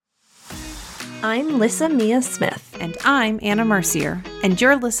I'm Lissa Mia Smith. And I'm Anna Mercier, and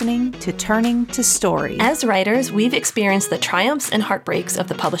you're listening to Turning to Story. As writers, we've experienced the triumphs and heartbreaks of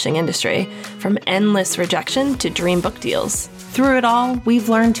the publishing industry, from endless rejection to dream book deals. Through it all, we've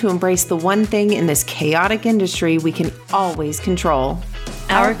learned to embrace the one thing in this chaotic industry we can always control: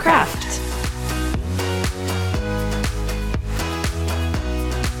 our craft.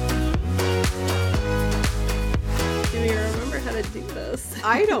 Do you remember how to do this?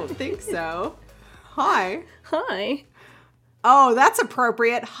 I don't think so. Hi. Hi. Oh, that's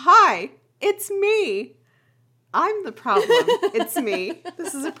appropriate. Hi, it's me. I'm the problem. It's me.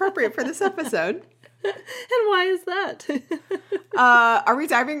 This is appropriate for this episode. And why is that? Are we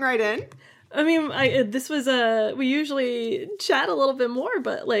diving right in? I mean, we usually chat a little bit more,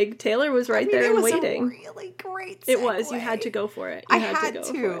 but like Taylor was right there and waiting. It was a really great segue. It was. You had to go for it. I had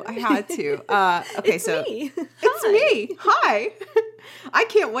to. Okay, it's so me. It's me. Hi. I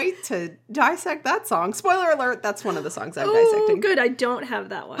can't wait to dissect that song. Spoiler alert, that's one of the songs I'm dissecting. Oh, good. I don't have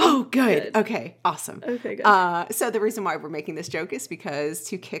that one. Oh, good. Okay, awesome. Okay, good. So the reason why we're making this joke is because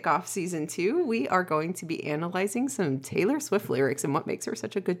to kick off season 2, we are going to be analyzing some Taylor Swift lyrics and what makes her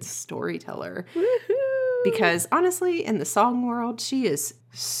such a good storyteller. Woohoo! Because honestly, in the song world, she is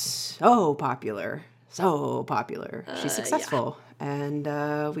so popular. So popular. She's successful. Yeah.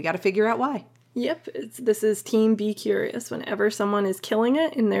 And we got to figure out why. Yep, this is Team Be Curious. Whenever someone is killing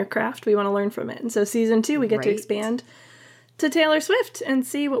it in their craft, we want to learn from it. And so season 2, we get to expand to Taylor Swift and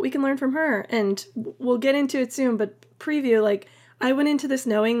see what we can learn from her. And we'll get into it soon, but preview, like, I went into this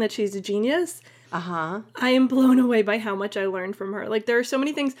knowing that she's a genius. Uh-huh. I am blown away by how much I learned from her. Like, there are so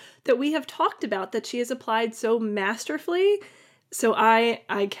many things that we have talked about that she has applied so masterfully. So I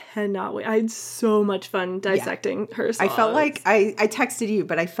cannot wait. I had so much fun dissecting her songs. I felt like, I texted you,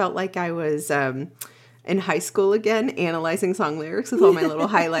 but I felt like I was in high school again, analyzing song lyrics with all my little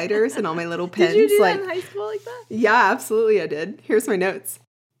highlighters and all my little pens. Did you do that in high school like that? Yeah, absolutely I did. Here's my notes.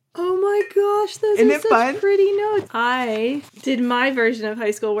 Oh my gosh, those Isn't are it such fun? Pretty notes. I did my version of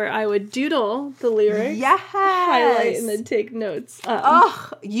high school where I would doodle the lyrics, highlight, and then take notes.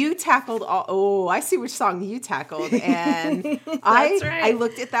 You tackled all. Oh, I see which song you tackled, and That's right. I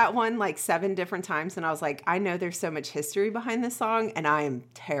looked at that one like 7 different times, and I was like, I know there's so much history behind this song, and I am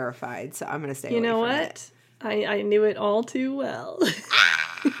terrified, so I'm gonna stay away from it. You know what? I knew it all too well.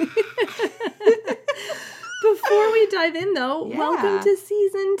 Before we dive in, though, welcome to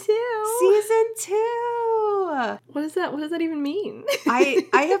season 2. Season 2. What is that? What does that even mean? I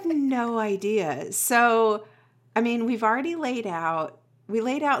have no idea. So, I mean, we laid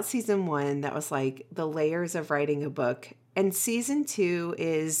out season 1. That was like the layers of writing a book. And season 2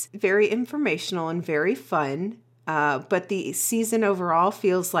 is very informational and very fun. But the season overall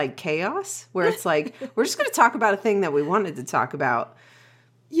feels like chaos, where it's like, we're just going to talk about a thing that we wanted to talk about.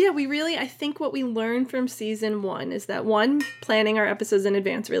 Yeah, I think what we learned from season 1 is that 1, planning our episodes in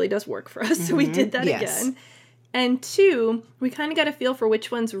advance really does work for us. So we did that again. And 2, we kind of got a feel for which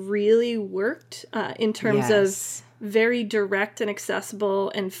ones really worked in terms of very direct and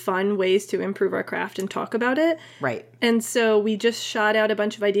accessible and fun ways to improve our craft and talk about it. Right. And so we just shot out a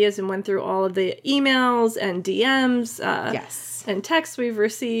bunch of ideas and went through all of the emails and DMs and texts we've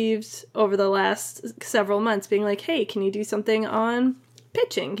received over the last several months being like, hey, can you do something on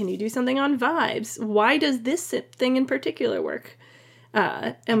pitching? Can you do something on vibes? Why does this thing in particular work?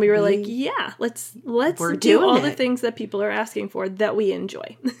 And we were like, yeah, let's do all the things that people are asking for that we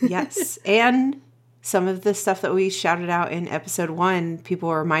enjoy. Yes. And some of the stuff that we shouted out in episode 1,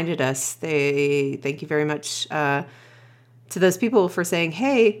 people reminded us. Thank you very much to those people for saying,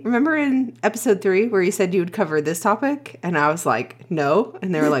 hey, remember in episode 3 where you said you would cover this topic? And I was like, no.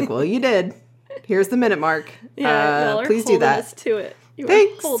 And they were like, well, you did. Here's the minute mark. Yeah, please do that. Us to it. You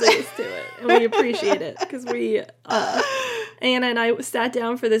Thanks. are holding us to it, and we appreciate it because we, Anna and I sat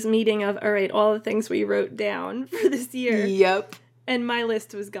down for this meeting of, all right, all the things we wrote down for this year. Yep. And my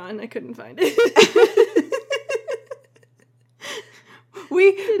list was gone. I couldn't find it.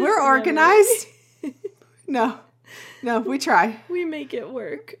 We're organized. No, we try. We make it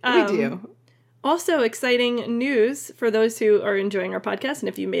work. We do. Also, exciting news for those who are enjoying our podcast, and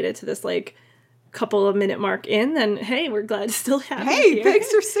if you made it to this, like, couple of minute mark in, then hey, we're glad to still have you here. Thanks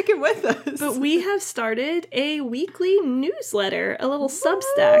for sticking with us. But we have started a weekly newsletter, a little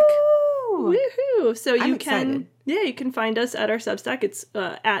Substack. Woohoo! So you can find us at our Substack. It's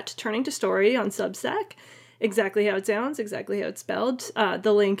at Turning to Story on Substack. exactly how it sounds, exactly how it's spelled.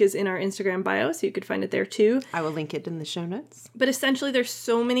 The link is in our Instagram bio, so you could find it there too. I will link it in the show notes. But essentially, there's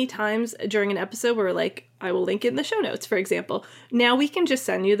so many times during an episode where we're like, I will link it in the show notes, for example. Now we can just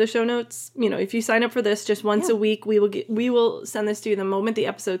send you the show notes. You know, if you sign up for this just once a week, we will send this to you the moment the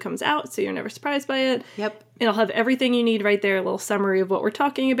episode comes out, so you're never surprised by it. Yep. It'll have everything you need right there, a little summary of what we're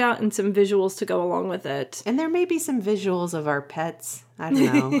talking about, and some visuals to go along with it. And there may be some visuals of our pets. I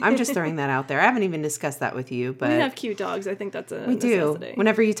don't know. I'm just throwing that out there. I haven't even discussed that with you, but... We have cute dogs. I think that's a we necessity. Do.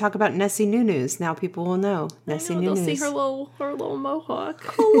 Whenever you talk about Nessie Nunus, now people will know. Nessie Nunus. They'll see her little mohawk.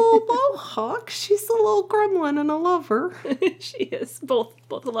 Her little mohawk. She's a little gremlin and a lover. She is. Both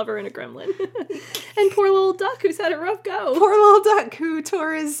a lover and a gremlin. And poor little duck who's had a rough go. Poor little duck who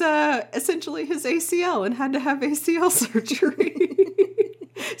tore his, essentially his ACL and had to have ACL surgery.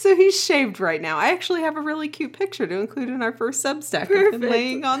 So he's shaved right now. I actually have a really cute picture to include in our first Substack. Perfect. Of him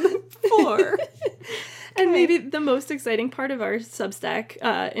laying on the floor. And maybe the most exciting part of our Substack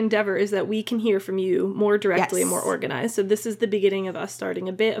endeavor is that we can hear from you more directly and more organized. So this is the beginning of us starting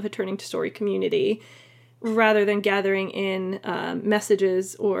a bit of a Turning to Story community rather than gathering in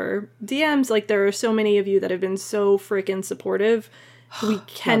messages or DMs. Like, there are so many of you that have been so freaking supportive. We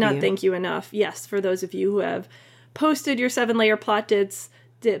cannot thank you enough. Yes, for those of you who have posted your 7-layer plot dits.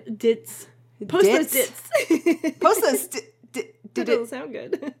 Post those dits. Post those That doesn't sound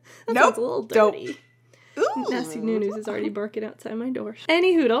good. That nope. sounds a little dirty. Nasty Nunus is already barking outside my door.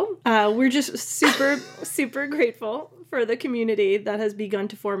 Any hoodle, we're just super grateful for the community that has begun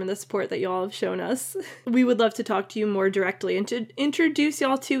to form and the support that y'all have shown us. We would love to talk to you more directly and to introduce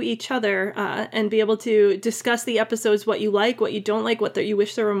y'all to each other and be able to discuss the episodes, what you like, what you don't like, what you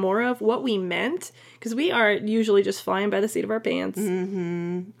wish there were more of, what we meant, because we are usually just flying by the seat of our pants.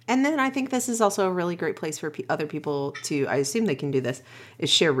 Mm-hmm. And then I think this is also a really great place for other people to, I assume they can do this, is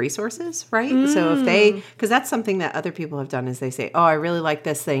share resources, right? So if they, because that's something that other people have done is they say, oh, I really like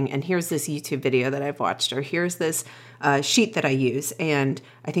this thing, and here's this YouTube video that I've watched, or here's this sheet that I use. And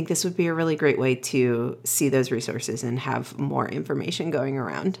I think this would be a really great way to see those resources and have more information going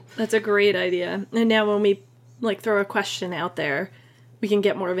around. That's a great idea. And now when we throw a question out there, we can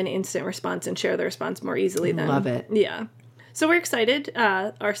get more of an instant response and share the response more easily then. Love it. Yeah. So we're excited.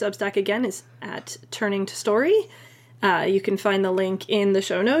 Our Substack, again, is at Turning to Story. You can find the link in the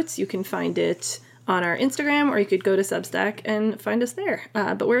show notes. You can find it on our Instagram, or you could go to Substack and find us there.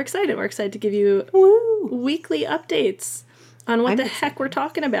 But we're excited. We're excited to give you weekly updates on what heck we're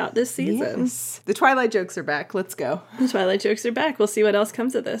talking about this season. Yes. The Twilight jokes are back. Let's go. The Twilight jokes are back. We'll see what else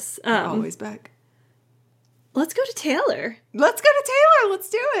comes of this. They're always back. Let's go to Taylor. Let's go to Taylor. Let's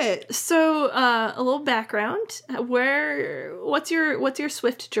do it. So, a little background. What's your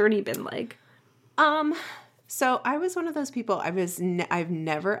Swift journey been like? So I was one of those people. I've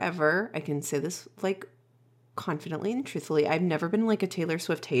never ever, I can say this confidently and truthfully, I've never been a Taylor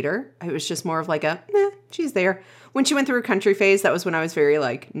Swift hater. I was just more of she's there. When she went through her country phase, that was when I was very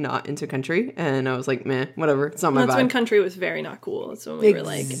not into country, and I was like, meh, whatever, it's not my vibe. That's when country was very not cool. That's when we were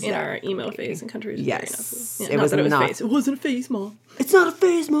in our emo phase, and country was very not cool. Yeah, it wasn't a phase, Mom. It's not a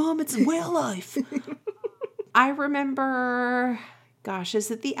phase, Mom. It's a way of life. I remember, gosh, is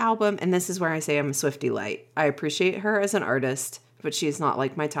it the album? And this is where I say I'm a Swiftie light. I appreciate her as an artist, but she's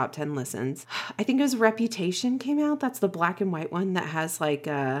not my top 10 listens. I think it was Reputation came out. That's the black and white one that has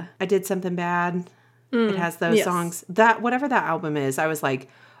I Did Something Bad. It has those songs. That whatever that album is, I was like,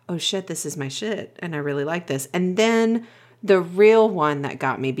 oh shit, this is my shit. And I really like this. And then the real one that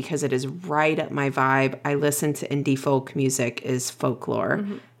got me, because it is right up my vibe, I listen to indie folk music, is Folklore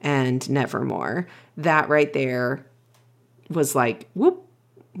and Nevermore. That right there was whoop,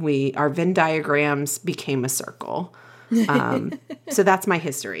 our Venn diagrams became a circle. So that's my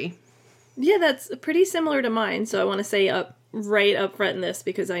history. Yeah, that's pretty similar to mine. So I want to say right up front in this,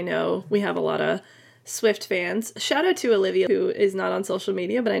 because I know we have a lot of Swift fans. Shout out to Olivia, who is not on social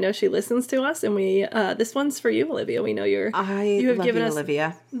media, but I know she listens to us, and we this one's for you, Olivia. We know you have given us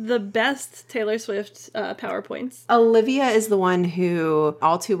Olivia, the best Taylor Swift PowerPoints. Olivia is the one who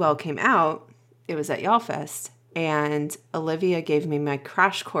All Too Well came out. It was at Y'all Fest, and Olivia gave me my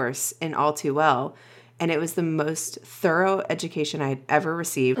crash course in All Too Well, and it was the most thorough education I had ever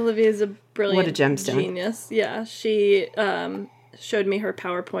received. Olivia is a brilliant, what a gemstone, genius. Yeah, she showed me her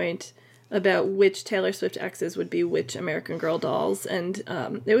PowerPoint about which Taylor Swift exes would be which American Girl dolls, and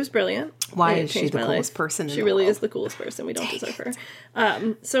it was brilliant. Why is she the coolest person in the world? She really is the coolest person. We don't deserve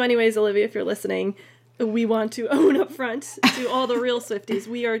her. So anyways, Olivia, if you're listening, we want to own up front to all the real Swifties.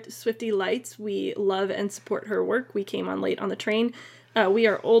 We are Swiftie lights. We love and support her work. We came on late on the train. We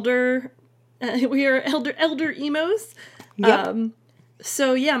are older. We are elder emos. Yep.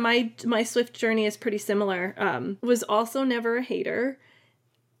 So yeah, my Swift journey is pretty similar. Was also never a hater.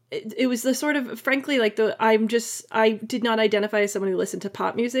 It was the sort of, frankly, like I did not identify as someone who listened to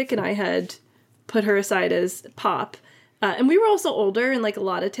pop music, and I had put her aside as pop. And we were also older, and like a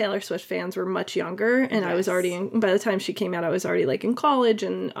lot of Taylor Swift fans were much younger, and I was already by the time she came out, I was already like in college,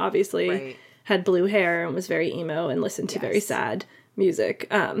 and obviously had blue hair and was very emo and listened to very sad music.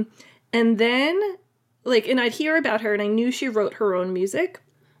 And then like, and I'd hear about her, and I knew she wrote her own music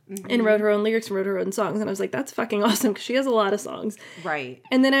and wrote her own lyrics and wrote her own songs, and I was like, that's fucking awesome, because she has a lot of songs. Right.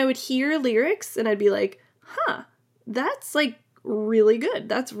 And then I would hear lyrics, and I'd be like, huh, that's like really good.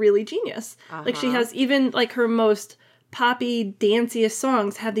 That's really genius. Like she has even like her most poppy, danciest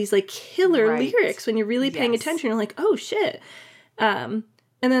songs have these like killer lyrics when you're really paying attention. You're like, oh shit.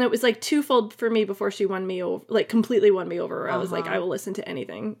 And then it was like twofold for me before she won me over, like completely won me over. Where I was like, I will listen to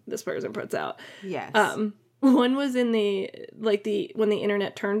anything this person puts out. Yes. One was in when the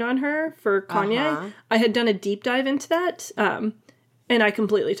internet turned on her for Kanye. I had done a deep dive into that. And I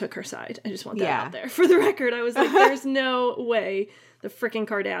completely took her side. I just want that out there. For the record, I was like, there's no way the freaking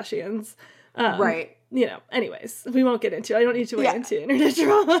Kardashians. Right. You know, anyways, we won't get into it. I don't need to wade into internet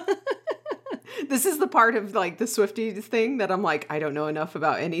drama. This is the part of like the Swifties thing that I'm like, I don't know enough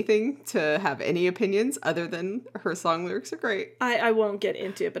about anything to have any opinions other than her song lyrics are great. I won't get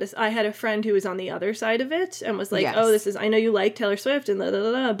into it, but I had a friend who was on the other side of it and was like, oh, I know you like Taylor Swift and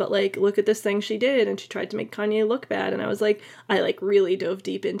but like, look at this thing she did, and she tried to make Kanye look bad. And I was like, I like really dove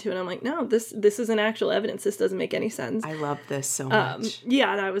deep into it. And I'm like, no, this isn't actual evidence. This doesn't make any sense. I love this so much.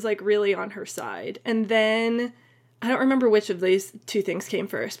 Yeah, and I was like really on her side. And then I don't remember which of these two things came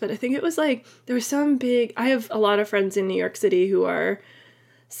first, but I think it was like, there was some big, I have a lot of friends in New York City who are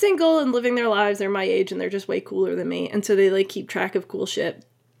single and living their lives. They're my age and they're just way cooler than me. And so they like keep track of cool shit.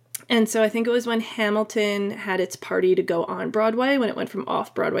 And so I think it was when Hamilton had its party to go on Broadway, when it went from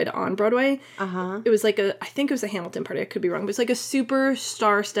off Broadway to on Broadway. It was like I think it was a Hamilton party. I could be wrong, but it's like a super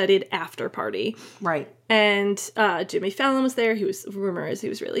star-studded after party. Right. And Jimmy Fallon was there. Rumor is he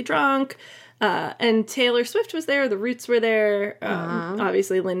was really drunk. And Taylor Swift was there. The Roots were there.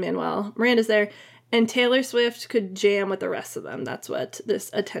 Obviously, Lin-Manuel Miranda's there. And Taylor Swift could jam with the rest of them. That's what this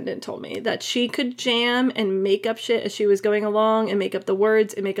attendant told me. That she could jam and make up shit as she was going along and make up the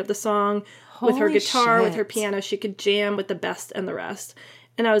words and make up the song with her guitar, with her piano. She could jam with the best and the rest.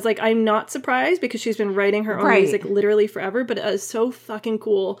 And I was like, I'm not surprised because she's been writing her own music literally forever, but it is so fucking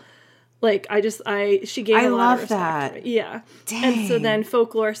cool. Like, she gave a lot of respect. I love that. Yeah. Dang. And so then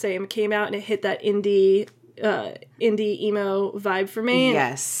Folklore Same came out and it hit that indie emo vibe for me.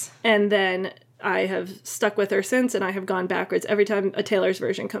 Yes. And then I have stuck with her since, and I have gone backwards every time a Taylor's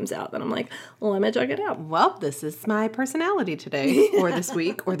version comes out. Then I'm like, well, let me check it out. Well, this is my personality today, or this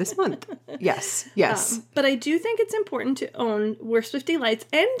week, or this month. Yes, yes. But I do think it's important to own We're Swiftie Lights,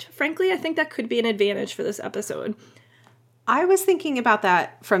 and frankly, I think that could be an advantage for this episode. I was thinking about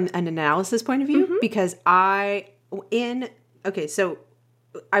that from an analysis point of view, because so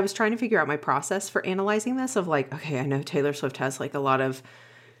I was trying to figure out my process for analyzing this of like, okay, I know Taylor Swift has like a lot of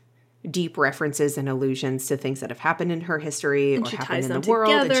deep references and allusions to things that have happened in her history or happened in the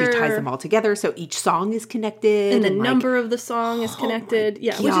world, and she ties them all together. So each song is connected. And the number of the song is connected.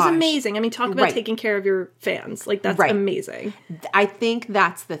 Yeah, which is amazing. I mean, talk about taking care of your fans. Like, that's amazing. I think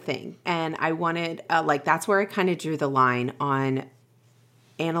that's the thing. And I wanted, that's where I kind of drew the line on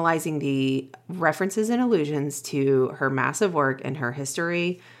analyzing the references and allusions to her massive work and her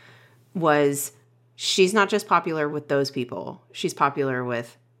history. Was she's not just popular with those people. She's popular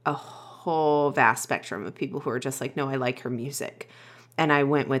with a whole vast spectrum of people who are just like, no, I like her music. And I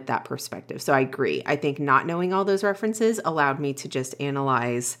went with that perspective. So I agree. I think not knowing all those references allowed me to just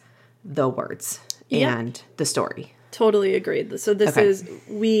analyze the words and the story. Totally agreed. So this is,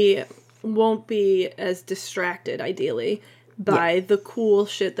 we won't be as distracted, ideally, by the cool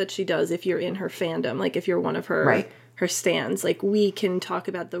shit that she does if you're in her fandom. Like, if you're one of her her stans. Like, we can talk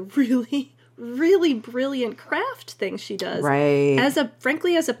about the really brilliant craft thing she does. Right. As a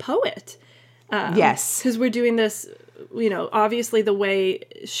poet. Yes. Because we're doing this, obviously the way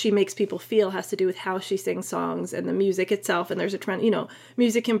she makes people feel has to do with how she sings songs and the music itself. And there's a trend,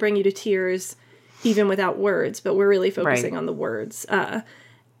 music can bring you to tears even without words, but we're really focusing on the words.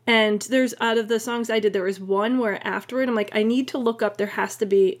 And there's, out of the songs I did, there was one where afterward I'm like, I need to look up, there has to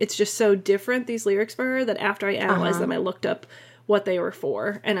be, it's just so different, these lyrics for her, that after I analyzed them, I looked up what they were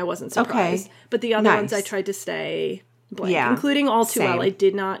for, and I wasn't surprised. Okay. But the other ones I tried to stay blank, including All Too Well. I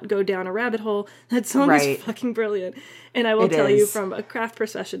did not go down a rabbit hole. That song is fucking brilliant. And I will tell you from a craft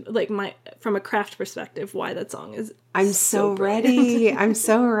perspective, from a craft perspective, why that song is I'm so ready. I'm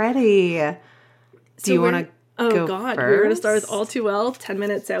so ready. Do you want to Oh, God. We're going to start with All Too Well, 10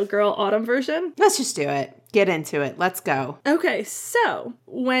 Minute Sale Girl Autumn version. Let's just do it. Get into it. Let's go. Okay, so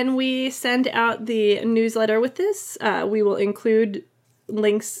when we send out the newsletter with this, we will include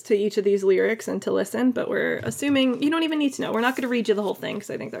links to each of these lyrics and to listen, but we're assuming you don't even need to know. We're not going to read you the whole thing because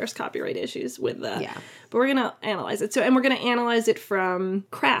I think there's copyright issues with that. Yeah. But we're going to analyze it. And we're going to analyze it from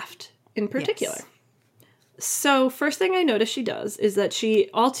craft in particular. Yes. So first thing I notice she does is that she,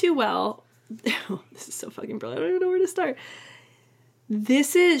 All Too Well... Oh, this is so fucking brilliant. I don't even know where to start.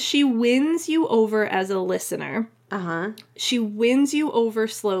 She wins you over as a listener. Uh-huh. She wins you over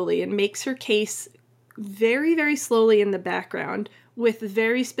slowly and makes her case very, very slowly in the background with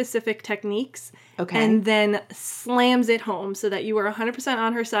very specific techniques. Okay. And then slams it home so that you are 100%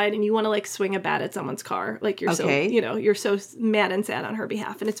 on her side and you want to like swing a bat at someone's car. Like you're you're so mad and sad on her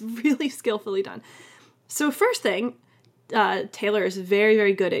behalf. And it's really skillfully done. So first thing... Taylor is very,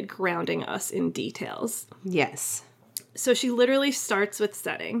 very good at grounding us in details. Yes. So she literally starts with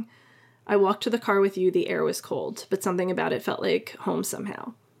setting. I walked to the car with you, the air was cold, but something about it felt like home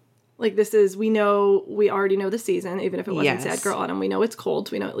somehow. Like we already know the season, even if it wasn't Sad Girl Autumn. We know it's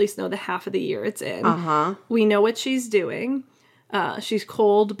cold. We at least know the half of the year it's in. Uh-huh. We know what she's doing. She's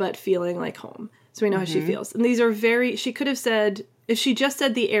cold, but feeling like home. So we know how she feels. And these are she could have said, if she just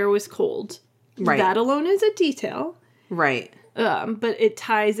said the air was cold, that alone is a detail. Right. But it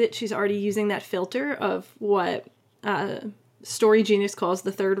ties it. She's already using that filter of what Story Genius calls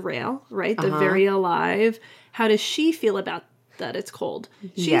the third rail, right? The very alive. How does she feel about that it's cold?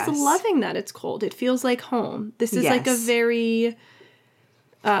 She's loving that it's cold. It feels like home. This is like a very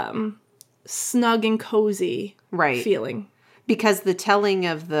snug and cozy feeling. Because the telling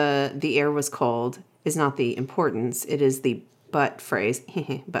of the air was cold is not the importance. It is the but phrase.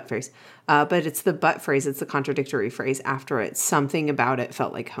 But it's the but phrase. It's the contradictory phrase after it. Something about it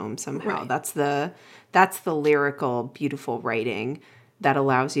felt like home somehow. Right. That's the lyrical, beautiful writing that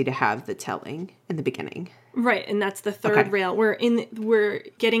allows you to have the telling in the beginning. Right, and that's the third rail. We're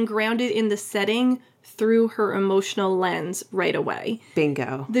getting grounded in the setting through her emotional lens right away.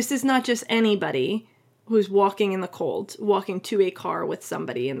 Bingo. This is not just anybody who's walking in the cold, walking to a car with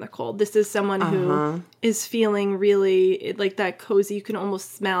somebody in the cold. This is someone who is feeling really like that cozy. You can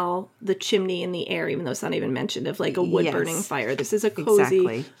almost smell the chimney in the air, even though it's not even mentioned, of like a wood burning fire. This is a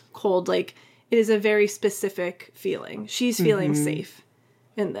cozy, cold, like it is a very specific feeling. She's feeling safe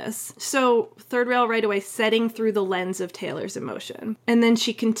in this. So third rail right away, setting through the lens of Taylor's emotion. And then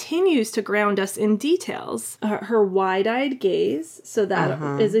she continues to ground us in details. Her wide-eyed gaze, so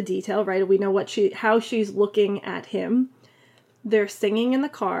that is a detail, right? We know how she's looking at him. They're singing in the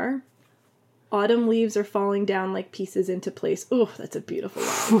car. Autumn leaves are falling down like pieces into place. Oh, that's a beautiful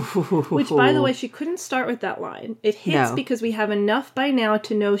line. Which, by the way, she couldn't start with that line. It hits because we have enough by now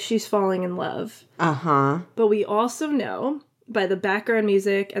to know she's falling in love. But we also know by the background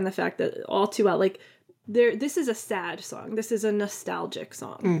music and the fact that All Too Well, like, this is a sad song. This is a nostalgic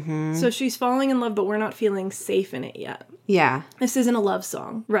song. So she's falling in love, but we're not feeling safe in it yet. Yeah. This isn't a love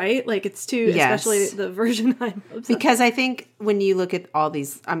song, right? Like, it's too, especially the version I'm obsessed with. Because I think when you look at all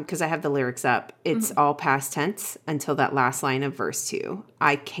these, because I have the lyrics up, it's all past tense until that last line of verse 2.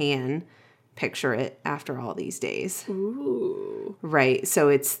 I can picture it after all these days. Ooh. Right. So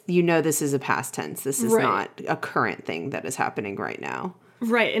it's, this is a past tense. This is not a current thing that is happening right now.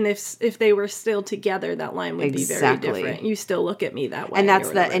 Right. And if they were still together, that line would be very different. You still look at me that way. And that's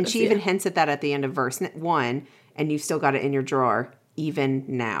and she even hints at that at the end of verse 1, and you've still got it in your drawer, even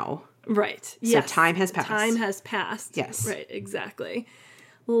now. Right. So yes. Time has passed. Time has passed. Yes. Right. Exactly.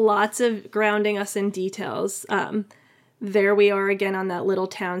 Lots of grounding us in details. There we are again on that little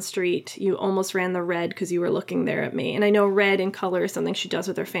town street. You almost ran the red because you were looking there at me. And I know red in color is something she does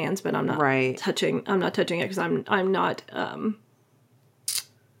with her fans, but I'm not touching. I'm not touching it because I'm not.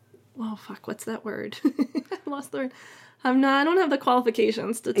 Oh fuck! What's that word? I lost the word. I don't have the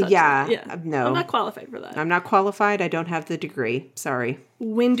qualifications to touch. Yeah. No. I'm not qualified for that. I'm not qualified. I don't have the degree. Sorry.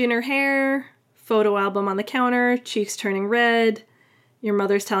 Wind in her hair. Photo album on the counter. Cheeks turning red. Your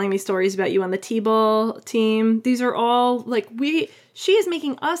mother's telling me stories about you on the T-ball team. These are all, like, she is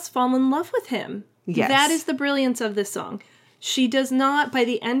making us fall in love with him. Yes. That is the brilliance of this song. She does not, by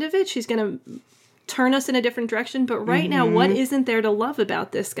the end of it, she's going to turn us in a different direction. But right now, what isn't there to love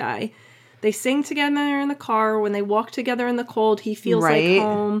about this guy? They sing together in the car. When they walk together in the cold, he feels like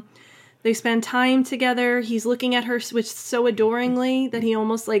home. They spend time together. He's looking at her switch so adoringly that he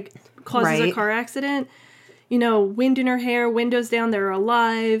almost, like, causes a car accident. Wind in her hair, windows down, they're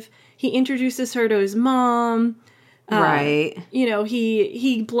alive. He introduces her to his mom. Right.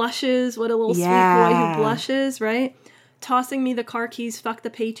 He blushes. What a little sweet boy who blushes, right? tossing me the car keys, fuck the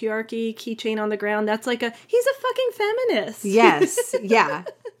patriarchy, keychain on the ground. That's like he's a fucking feminist. Yes. Yeah.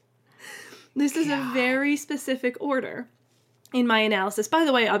 This is a very specific order in my analysis. By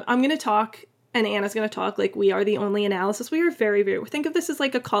the way, I'm going to talk, and Anna's going to talk like we are the only analysis. We are very, very, think of this as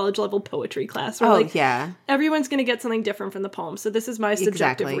like a college level poetry class. Where yeah. Everyone's going to get something different from the poem. So this is my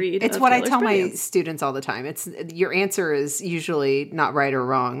subjective read. It's what I tell my students all the time. It's your answer is usually not right or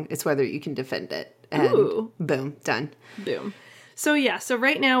wrong. It's whether you can defend it. And boom, done. Boom. So yeah, so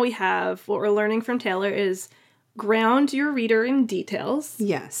right now we have what we're learning from Taylor is ground your reader in details.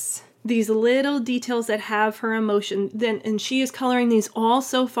 Yes. These little details that have her emotion. And she is coloring these all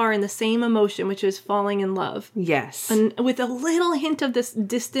so far in the same emotion, which is falling in love. Yes. And with a little hint of this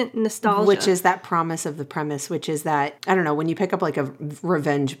distant nostalgia. Which is that promise of the premise, which is that, I don't know, when you pick up like a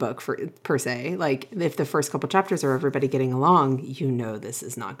revenge book per se, like if the first couple chapters are everybody getting along, you know this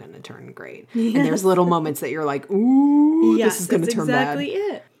is not going to turn great. Yes. And there's little moments that you're like, ooh, this is going to turn exactly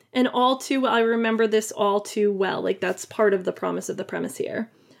bad. It. And all too well, I remember this all too well. Like that's part of the promise of the premise here.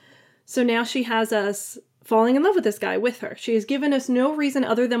 So now she has us falling in love with this guy with her. She has given us no reason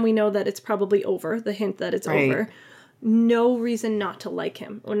other than we know that it's probably over, the hint that it's over. No reason not to like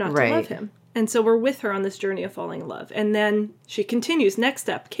him or not to love him. And so we're with her on this journey of falling in love. And then she continues, next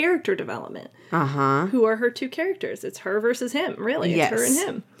step, character development. Who are her two characters? It's her versus him, really. It's her and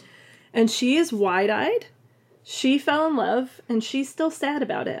him. And she is wide-eyed. She fell in love, and she's still sad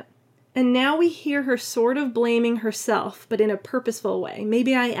about it. And now we hear her sort of blaming herself, but in a purposeful way.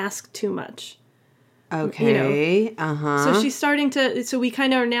 Maybe I asked too much. Okay. You know? So she's starting to, so we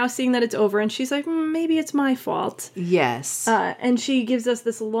kind of are now seeing that it's over, and she's like, maybe it's my fault. Yes. And she gives us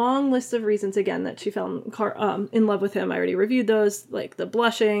this long list of reasons, again, that she fell in love with him. I already reviewed those, like the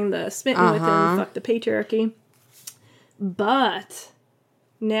blushing, the smitten with him, fuck the patriarchy. But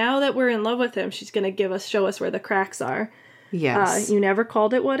now that we're in love with him, she's going to show us where the cracks are. Yes. You never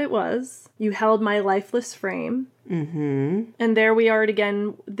called it what it was. You held my lifeless frame. Mm-hmm. And there we are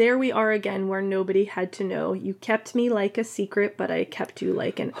again where nobody had to know. You kept me like a secret, but I kept you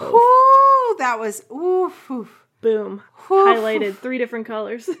like an oath. Ooh, that was, ooh. Boom. Highlighted 3 different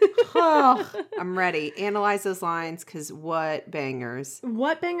colors. I'm ready. Analyze those lines, because what bangers.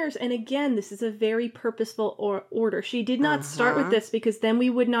 What bangers. And again, this is a very purposeful order. She did not start with this because then we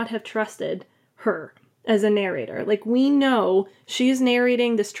would not have trusted her as a narrator. Like, we know she is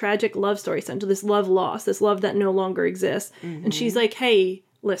narrating this tragic love story, this love lost, this love that no longer exists. And she's like, hey,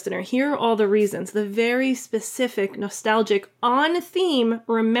 listener, here are all the reasons, the very specific, nostalgic, on theme,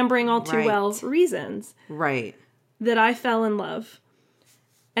 remembering all too well reasons. Right. That I fell in love.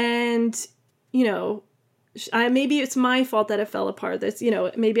 And, you know, maybe it's my fault that it fell apart. That's, you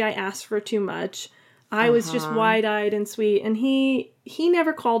know, maybe I asked for too much. I was just wide-eyed and sweet. And he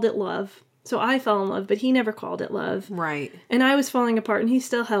never called it love. So I fell in love, but he never called it love. Right. And I was falling apart, and he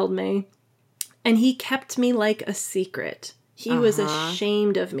still held me. And he kept me like a secret. He was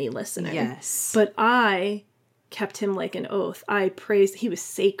ashamed of me, listener. Yes. But I kept him like an oath. I praised. He was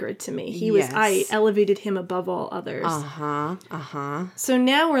sacred to me. I elevated him above all others. So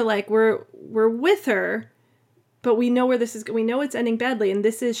now we're like, we're with her, but we know where this is. We know it's ending badly. And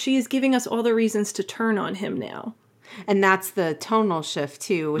she is giving us all the reasons to turn on him now. And that's the tonal shift,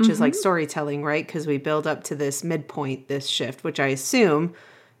 too, which is like storytelling, right? Because we build up to this midpoint, this shift, which I assume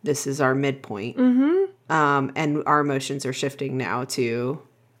this is our midpoint. And our emotions are shifting now to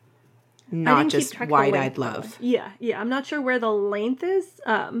not just wide-eyed love. Yeah. I'm not sure where the length is.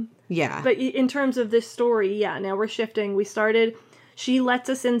 But in terms of this story, now we're shifting. She lets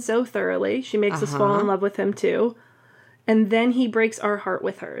us in so thoroughly. She makes us fall in love with him, too. And then he breaks our heart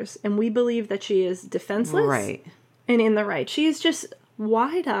with hers. And we believe that she is defenseless. Right. And in the right. She is just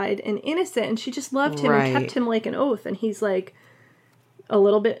wide-eyed and innocent, and she just loved him and kept him like an oath. And he's like a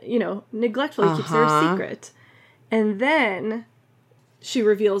little bit, neglectful. He keeps her a secret. And then she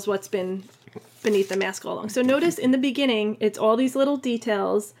reveals what's been beneath the mask all along. So notice in the beginning, it's all these little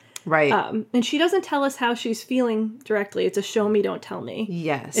details. Right. And she doesn't tell us how she's feeling directly. It's a show me, don't tell me.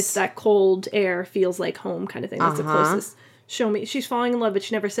 Yes. It's that cold air feels like home kind of thing. That's the closest. Show me. She's falling in love, but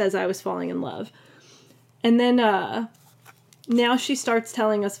she never says I was falling in love. And then now she starts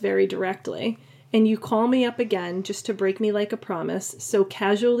telling us very directly, and you call me up again just to break me like a promise, so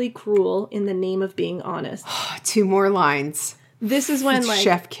casually cruel in the name of being honest. 2 more lines. This is when, like,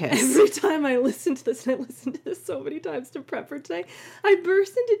 chef kiss. Every time I listen to this, and I listened to this so many times to prep for today, I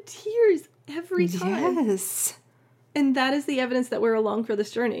burst into tears every time. Yes. And that is the evidence that we're along for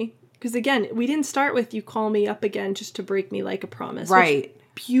this journey. Because, again, we didn't start with you call me up again just to break me like a promise. Right.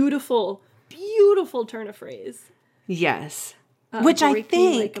 Beautiful turn of phrase. Yes. Which I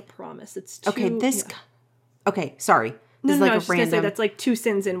think like a promise. It's too... Okay, Okay, sorry. No, I was just going to say that's like two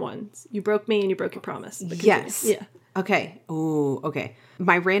sins in one. You broke me and you broke your promise. Yes. Yeah. Okay. Ooh, okay.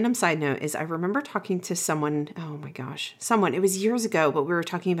 My random side note is I remember talking to someone, oh my gosh, it was years ago, but we were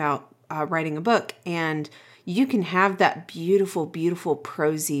talking about writing a book, and you can have that beautiful, beautiful,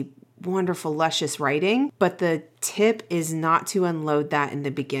 prosy, wonderful, luscious writing, but the tip is not to unload that in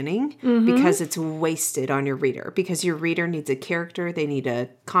the beginning because it's wasted on your reader, because your reader needs a character, they need a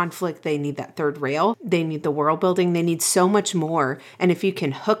conflict, they need that third rail, they need the world building, they need so much more. And if you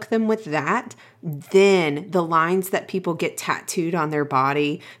can hook them with that, then the lines that people get tattooed on their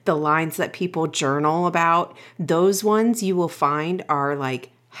body, the lines that people journal about, those ones you will find are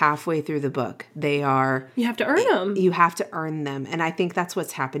like halfway through the book. They are... You have to earn them. You have to earn them. And I think that's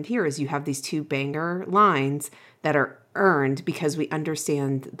what's happened here is you have these two banger lines that are earned because we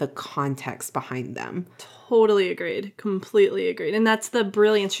understand the context behind them. Totally agreed. Completely agreed. And that's the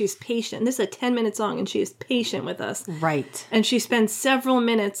brilliance. She's patient. This is a 10-minute song and she is patient with us. Right. And she spends several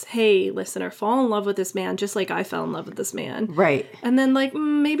minutes, hey, listener, fall in love with this man just like I fell in love with this man. Right. And then like,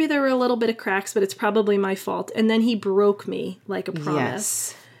 maybe there were a little bit of cracks, but it's probably my fault. And then he broke me like a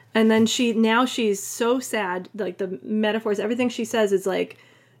promise. Yes. And then she's so sad. Like the metaphors, everything she says is like,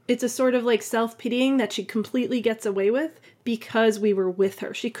 it's a sort of like self-pitying that she completely gets away with because we were with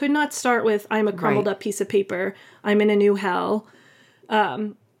her. She could not start with, I'm a crumbled up piece of paper. I'm in a new hell.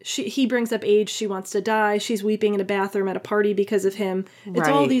 He brings up age. She wants to die. She's weeping in a bathroom at a party because of him. It's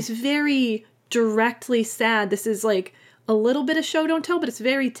all these very directly sad. This is like a little bit of show don't tell, but it's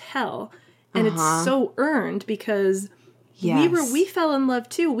very tell. And it's so earned because... Yes. We fell in love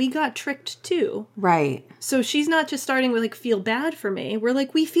too. We got tricked too. Right. So she's not just starting with like feel bad for me. We're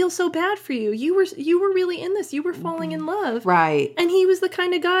like, we feel so bad for you. You were really in this. You were falling in love. Right. And he was the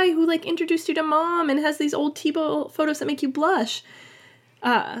kind of guy who like introduced you to mom and has these old Tebow photos that make you blush.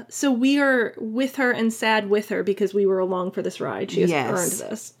 So we are with her and sad with her because we were along for this ride. She has earned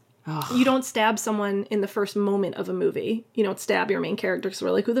this. Oh. You don't stab someone in the first moment of a movie. You don't stab your main character because we're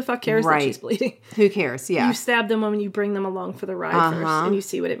like, who the fuck cares that she's bleeding? Who cares? Yeah. You stab them when you bring them along for the ride first and you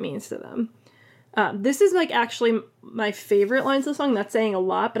see what it means to them. This is like actually my favorite lines of the song. Not saying a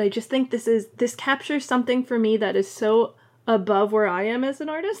lot, but I just think this captures something for me that is so above where I am as an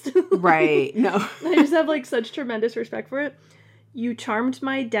artist. Right. No. I just have like such tremendous respect for it. You charmed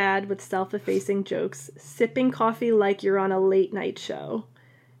my dad with self-effacing jokes, sipping coffee like you're on a late night show.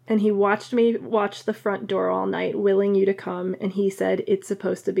 And he watched me watch the front door all night, willing you to come. And he said, it's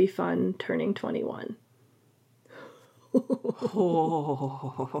supposed to be fun turning 21.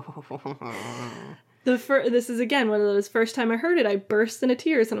 This is, again, one of those first time I heard it, I burst into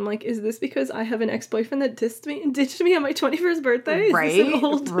tears. And I'm like, is this because I have an ex-boyfriend that ditched me on my 21st birthday? Is this an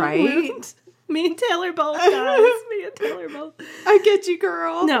old wound? Me and Taylor both, guys. Me and Taylor both. I get you,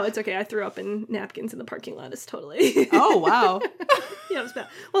 girl. No, it's okay. I threw up in napkins in the parking lot. It's totally... Oh, wow. Yeah, it was bad.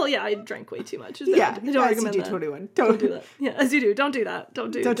 Well, yeah, I drank way too much. Yeah, I don't recommend that. 21. Don't do that. Yeah, as you do. Don't do that.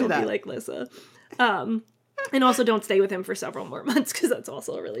 Don't do that. Be like Lissa. And also don't stay with him for several more months because that's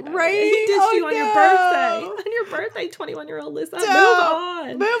also a really bad idea. He ditched you on your birthday. On your birthday, 21-year-old Lissa. Move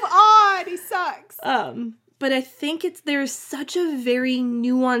on. Move on. He sucks. But I think there's such a very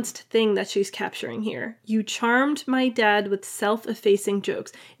nuanced thing that she's capturing here. You charmed my dad with self-effacing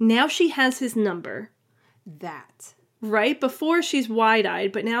jokes. Now she has his number. That. Right? Before she's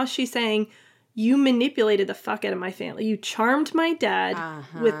wide-eyed, but now she's saying, you manipulated the fuck out of my family. You charmed my dad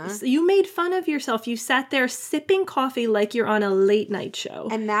with... You made fun of yourself. You sat there sipping coffee like you're on a late-night show.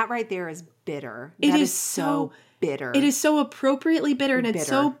 And that right there is bitter. That is so bitter. It is so appropriately bitter, and it's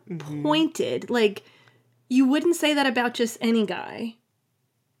so pointed. Like... You wouldn't say that about just any guy.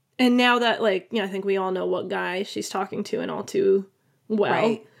 And now that, like, I think we all know what guy she's talking to and all too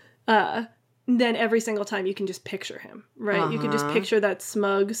well. Right. Then every single time you can just picture him, right? You can just picture that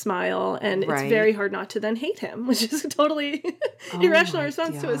smug smile, and it's very hard not to then hate him, which is a totally irrational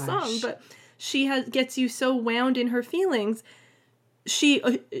response to a song. But she gets you so wound in her feelings. She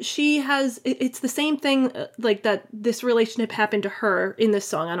has, it's the same thing, like that this relationship happened to her in this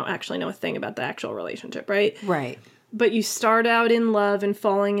song. I don't actually know a thing about the actual relationship, right? Right. But you start out in love and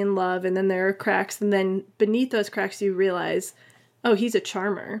falling in love, and then there are cracks, and then beneath those cracks you realize, oh, he's a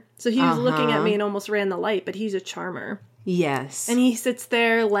charmer. So he was looking at me and almost ran the light, but he's a charmer. Yes. And he sits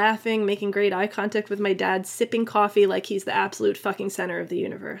there laughing, making great eye contact with my dad, sipping coffee like he's the absolute fucking center of the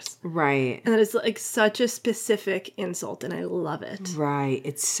universe. Right. And that is like such a specific insult, and I love it. Right.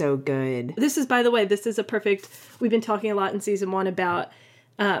 It's so good. This is, by the way, we've been talking a lot in season 1 about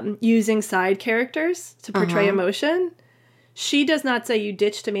using side characters to portray emotion. She does not say, you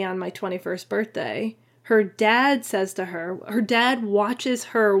ditched me on my 21st birthday. Her dad says to her, her dad watches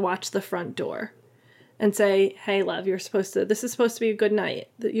her watch the front door. and say, hey, love, this is supposed to be a good night.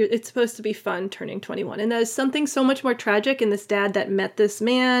 It's supposed to be fun turning 21. And that is something so much more tragic in this dad that met this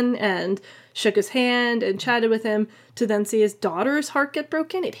man and shook his hand and chatted with him, to then see his daughter's heart get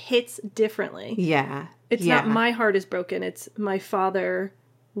broken. It hits differently. Yeah. It's not my heart is broken. It's my father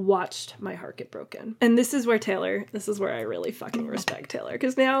watched my heart get broken. And this is where I really fucking respect Taylor.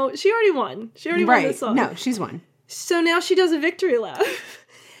 Because now she already won. She already won this song. No, she's won. So now she does a victory lap.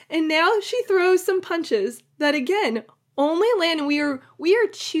 And now she throws some punches that, again, only land, and we are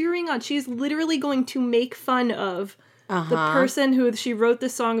cheering on. She's literally going to make fun of the person who she wrote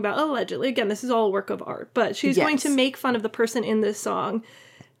this song about, allegedly. Again, this is all a work of art. But she's going to make fun of the person in this song.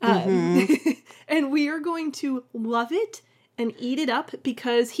 And we are going to love it and eat it up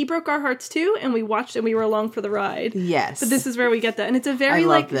because he broke our hearts too, and we watched and we were along for the ride. Yes. But this is where we get that. And it's a very,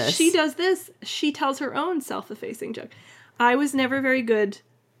 she does this, she tells her own self-effacing joke. I was never very good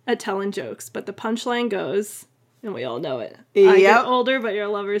at telling jokes, but the punchline goes, and we all know it. I get older, but your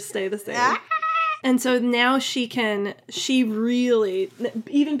lovers stay the same. And so now she really,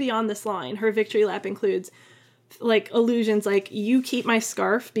 even beyond this line, her victory lap includes like allusions like, you keep my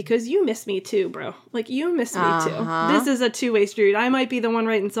scarf because you miss me too, bro. Like, you miss me too. This is a two-way street. I might be the one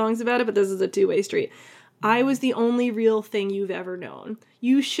writing songs about it, but this is a two-way street. I was the only real thing you've ever known.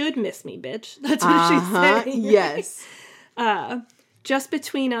 You should miss me, bitch. That's what she's saying. Yes. Just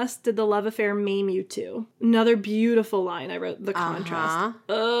between us, did the love affair maim you too? Another beautiful line. I wrote the contrast.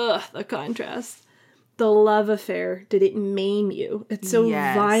 The contrast. The love affair, did it maim you? It's so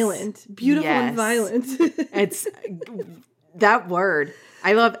violent. Beautiful and violent. It's that word.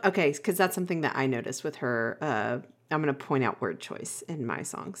 I love, because that's something that I noticed with her. I'm going to point out word choice in my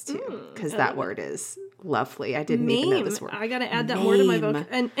songs too, because that word is lovely. I didn't even know this word. I got to add that word to my book.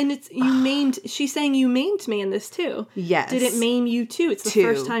 And it's, you maimed, she's saying you maimed me in this too. Yes. Did it maim you too? It's the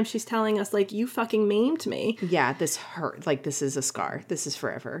first time she's telling us, like, you fucking maimed me. Yeah, this hurt. Like, this is a scar. This is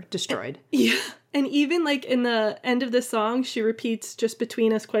forever. Destroyed. Yeah. And even, like, in the end of the song, she repeats just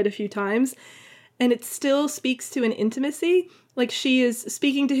between us quite a few times. And it still speaks to an intimacy. Like, she is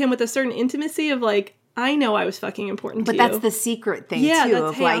speaking to him with a certain intimacy of, like, I know I was fucking important to you. But that's the secret thing, too,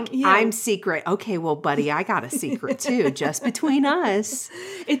 of like, I'm secret. Okay, well, buddy, I got a secret, too, just between us.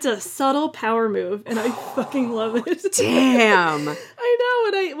 It's a subtle power move, and I fucking love it. Damn. I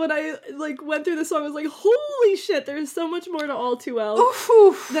know, when I like, went through the song, I was like, holy shit, there's so much more to All Too Well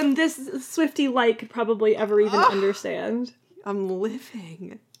than this Swiftie light could probably ever even understand. I'm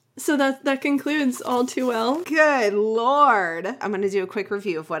living. So that concludes All Too Well. Good Lord. I'm going to do a quick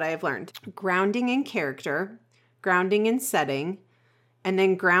review of what I have learned. Grounding in character, grounding in setting, and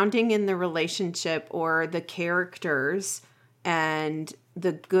then grounding in the relationship or the characters and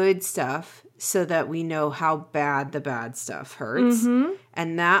the good stuff so that we know how bad the bad stuff hurts. Mm-hmm.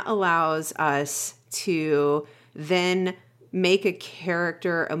 And that allows us to then make a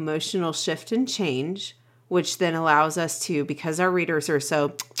character emotional shift and change, which then allows us to, because our readers are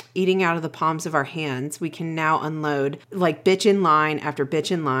so eating out of the palms of our hands, we can now unload like bitch in line after bitch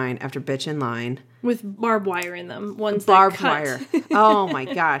in line after bitch in line. With barbed wire in them. Ones barbed that cut. wire. Oh my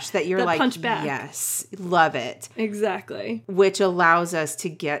gosh. That you're that like, punch back. Yes, love it. Exactly. Which allows us to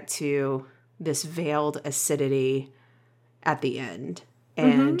get to this veiled acidity at the end.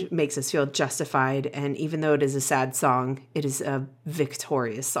 And makes us feel justified. And even though it is a sad song, it is a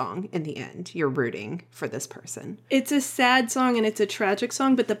victorious song in the end. You're rooting for this person. It's a sad song and it's a tragic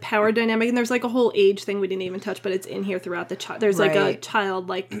song, but the power dynamic, and there's like a whole age thing we didn't even touch, but it's in here throughout the there's like a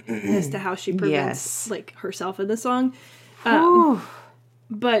childlikeness to how she presents like herself in the song.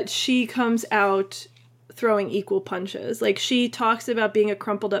 But she comes out throwing equal punches. Like, she talks about being a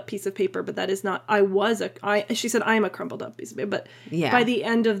crumpled up piece of paper, but that is not, she said, I'm a crumpled up piece of paper, but by the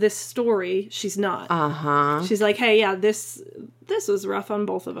end of this story, she's not. She's like, hey, yeah, this was rough on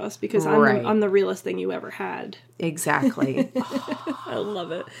both of us because I'm the realest thing you ever had. Exactly. I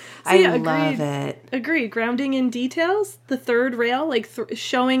love it. So, love it. Agreed. Grounding in details, the third rail, like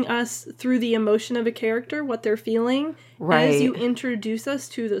showing us through the emotion of a character, what they're feeling as you introduce us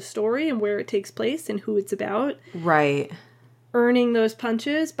to the story and where it takes place and who it's about. Right. Earning those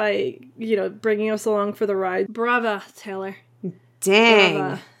punches by, bringing us along for the ride. Brava, Taylor. Dang.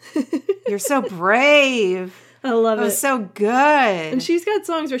 Brava. You're so brave. I love it. It was so good. And she's got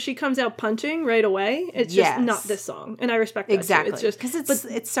songs where she comes out punching right away. It's just not this song. And I respect that exactly. Too. It's just because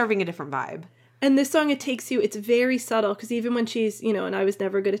it's serving a different vibe. And this song, it's very subtle, because even when she's, and I was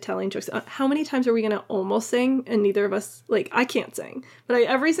never good at telling jokes. How many times are we going to almost sing? And neither of us, I can't sing. But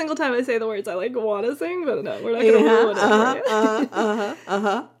every single time I say the words, I want to sing, but no, we're not going to ruin it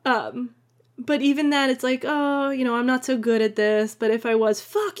for you. But even that, it's like, oh, you know, I'm not so good at this, but if I was,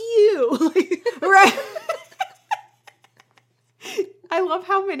 fuck you. Right.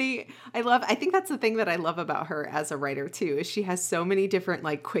 I think that's the thing that I love about her as a writer too, is she has so many different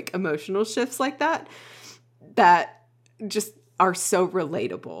like quick emotional shifts like that just are so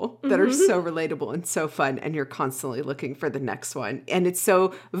relatable, and so fun. And you're constantly looking for the next one. And it's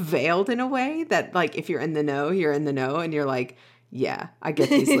so veiled in a way that like, if you're in the know, you're in the know, and you're like, yeah, I get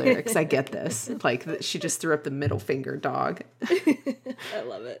these lyrics. I get this. Like she just threw up the middle finger dog. I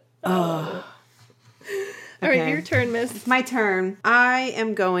love it. Oh. All right, your turn, miss. It's my turn. I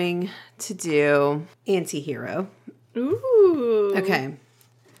am going to do Antihero. Ooh. Okay.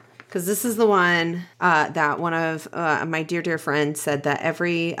 Because this is the one that one of my dear friends said that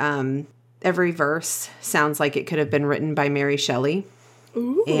every verse sounds like it could have been written by Mary Shelley.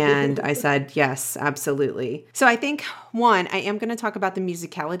 Ooh. And I said, yes, absolutely. So I think, one, I am going to talk about the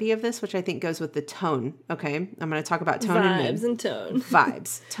musicality of this, which I think goes with the tone. Okay. I'm going to talk about tone and mood. Vibes and tone.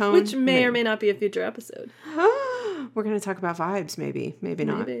 Vibes. Tone. Which may or may not be a future episode. We're going to talk about vibes, maybe. Maybe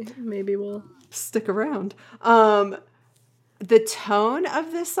not. Maybe we'll stick around. The tone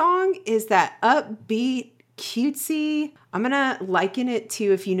of this song is that upbeat, cutesy. I'm going to liken it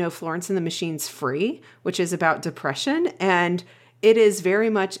to, if you know Florence and the Machine's Free, which is about depression. And it is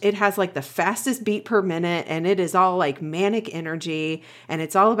very much, it has like the fastest beat per minute, and it is all like manic energy, and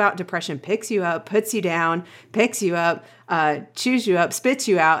it's all about depression. Picks you up, puts you down, picks you up, chews you up, spits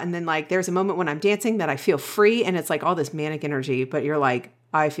you out. And then like, there's a moment when I'm dancing that I feel free, and it's like all this manic energy, but you're like,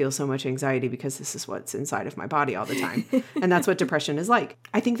 I feel so much anxiety because this is what's inside of my body all the time. And that's what depression is like.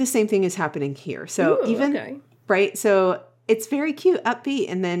 I think the same thing is happening here. So right? So it's very cute, upbeat.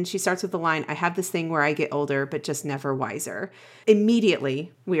 And then she starts with the line, I have this thing where I get older, but just never wiser.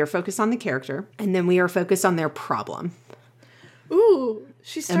 Immediately, we are focused on the character, and then we are focused on their problem. Ooh,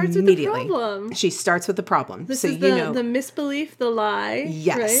 she starts with the problem. She starts with the problem. This is the misbelief, the lie.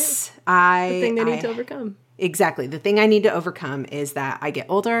 Yes. Right? The thing they need to overcome. Exactly. The thing I need to overcome is that I get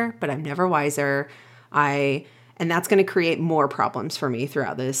older, but I'm never wiser. And that's going to create more problems for me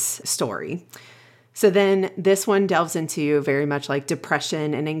throughout this story. So then this one delves into very much like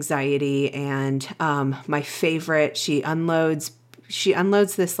depression and anxiety. And my favorite, she unloads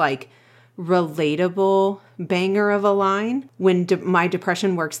this like relatable banger of a line. When my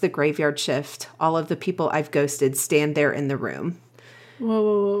depression works the graveyard shift, all of the people I've ghosted stand there in the room.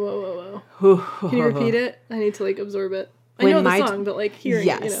 Whoa. Can you repeat it? I need to like absorb it. I know the song, but like hearing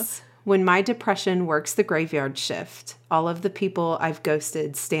it, you know. When my depression works the graveyard shift, all of the people I've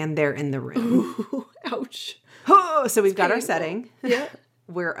ghosted stand there in the room. Ooh, ouch. Oh, so we've got our setting. Yeah.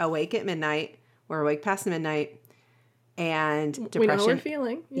 We're awake at midnight. We're awake past midnight. And depression. We know how we're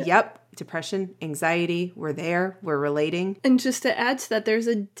feeling. Yeah. Yep. Depression, anxiety. We're there. We're relating. And just to add to that, there's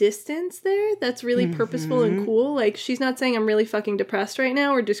a distance there that's really purposeful and cool. Like, she's not saying I'm really fucking depressed right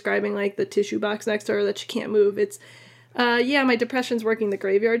now or describing like the tissue box next to her that she can't move. It's my depression's working the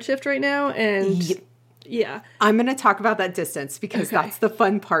graveyard shift right now, and yeah. I'm going to talk about that distance because that's the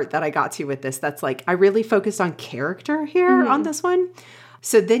fun part that I got to with this. That's like, I really focused on character here on this one.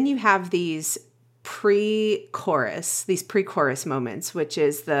 So then you have these pre-chorus moments, which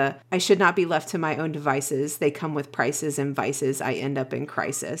is I should not be left to my own devices. They come with prices and vices. I end up in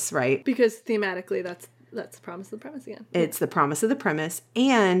crisis, right? Because thematically, that's the promise of the premise again. It's the promise of the premise.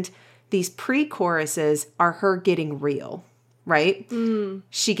 And these pre-choruses are her getting real, right?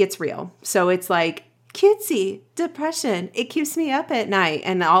 She gets real. So it's like, cutesy, depression, it keeps me up at night.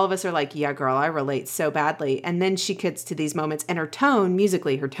 And all of us are like, yeah, girl, I relate so badly. And then she gets to these moments, and her tone,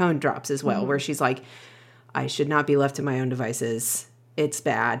 musically, her tone drops as well, where she's like, I should not be left to my own devices. It's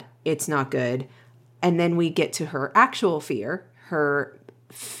bad. It's not good. And then we get to her actual fear,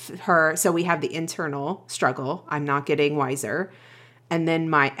 so we have the internal struggle. I'm not getting wiser. And then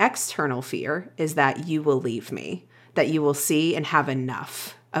my external fear is that you will leave me, that you will see and have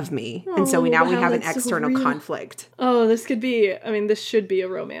enough of me. And so we have an external conflict. Oh, this should be a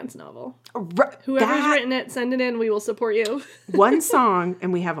romance novel. Whoever's written it, send it in. We will support you. One song,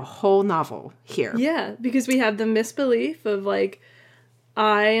 and we have a whole novel here. Yeah, because we have the misbelief of like,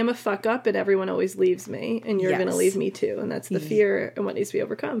 I am a fuck up and everyone always leaves me, and you're going to leave me too. And that's the fear and what needs to be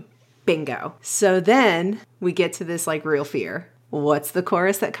overcome. Bingo. So then we get to this like real fear. What's the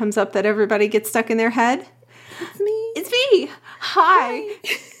chorus that comes up that everybody gets stuck in their head? It's me. It's me. Hi.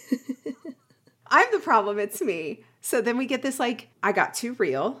 I'm the problem. It's me. So then we get this like, I got too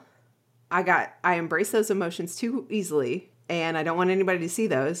real. I embrace those emotions too easily, and I don't want anybody to see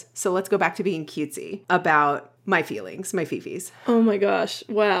those. So let's go back to being cutesy about my feelings, my fifis. Oh my gosh.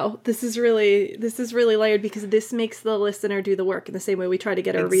 Wow. This is really layered because this makes the listener do the work in the same way we try to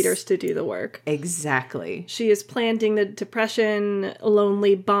get our readers to do the work. Exactly. She is planting the depression,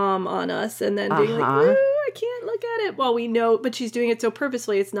 lonely bomb on us and then being like, ooh, I can't look at it. Well, we know, but she's doing it so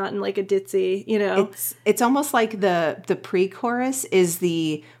purposefully. It's not in like a ditzy, you know. It's almost like the pre-chorus is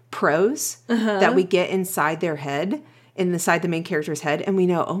the prose that we get inside their head. Inside the main character's head, and we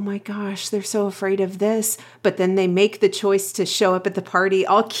know, oh my gosh, they're so afraid of this, but then they make the choice to show up at the party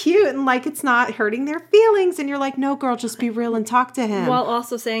all cute and like it's not hurting their feelings, and you're like, no girl, just be real and talk to him, while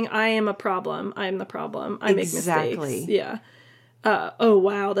also saying, I am a problem, I'm the problem, I make mistakes. Yeah. Oh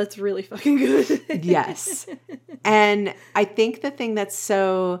wow, that's really fucking good. Yes. And I think the thing that's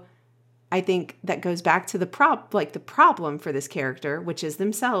I think that goes back to the problem for this character, which is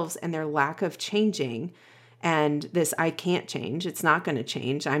themselves and their lack of changing. And this, I can't change. It's not going to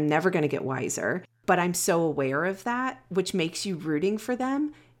change. I'm never going to get wiser. But I'm so aware of that, which makes you rooting for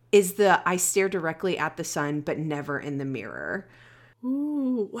them, is I stare directly at the sun, but never in the mirror.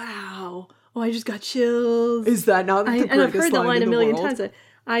 Ooh, wow. Oh, I just got chills. Is that not the greatest line in the world? And I've heard that line a million times.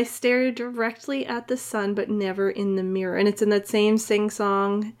 I stare directly at the sun, but never in the mirror. And it's in that same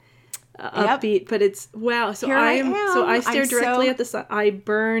sing-song upbeat, but it's wow. So I stare directly at the sun. I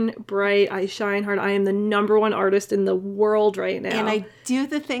burn bright. I shine hard. I am the number one artist in the world right now. And I do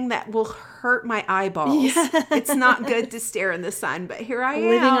the thing that will hurt my eyeballs. Yeah. It's not good to stare in the sun, but here I am.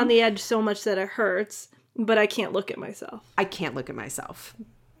 Living on the edge so much that it hurts, but I can't look at myself. I can't look at myself.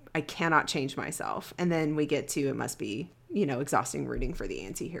 I cannot change myself. And then we get to, it must be, exhausting rooting for the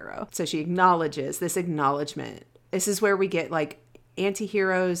anti-hero. So she acknowledges this acknowledgement. This is where we get like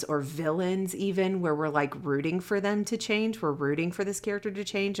anti-heroes or villains even, where we're like rooting for them to change. We're rooting for this character to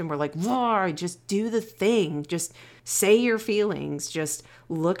change, and we're like, whoa, just do the thing. Just say your feelings. Just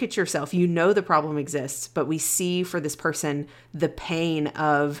look at yourself. The problem exists, but we see for this person the pain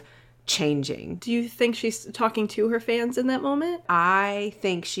of changing. Do you think she's talking to her fans in that moment? I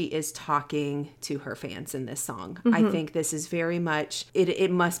think she is talking to her fans in this song. Mm-hmm. I think this is very much,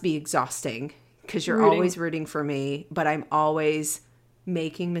 it must be exhausting because you're always rooting for me, but I'm always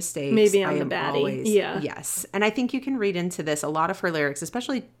making mistakes. Maybe I'm the baddie. Yes. And I think you can read into this. A lot of her lyrics,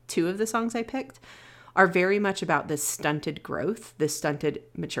 especially 2 of the songs I picked, are very much about this stunted growth, this stunted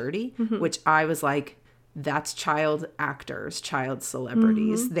maturity, which I was like, that's child actors, child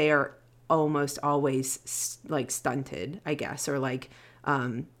celebrities. Mm-hmm. They are almost always like stunted, I guess, or like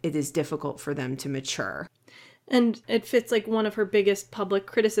it is difficult for them to mature. And it fits like one of her biggest public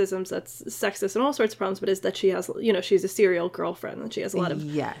criticisms that's sexist and all sorts of problems, but is that she has, she's a serial girlfriend and she has a lot of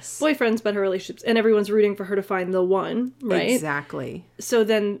boyfriends, but her relationships, and everyone's rooting for her to find the one, right? Exactly. So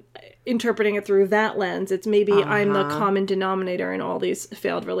then interpreting it through that lens, it's maybe I'm the common denominator in all these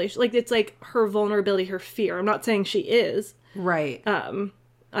failed relationships. Like, it's like her vulnerability, her fear. I'm not saying she is. Right.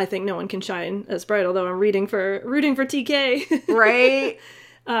 I think no one can shine as bright, although I'm rooting for TK. Right.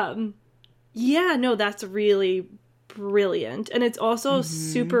 Yeah, no, that's really brilliant. And it's also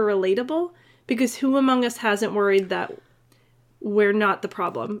super relatable, because who among us hasn't worried that we're not the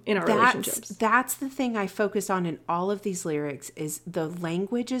problem in our relationships? That's the thing I focus on in all of these lyrics, is the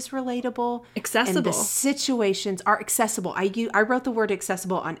language is relatable. Accessible. And the situations are accessible. I wrote the word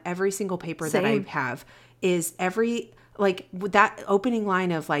accessible on every single paper that I have. Is every, like, that opening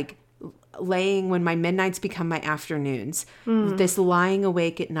line of like, laying when my midnights become my afternoons, this lying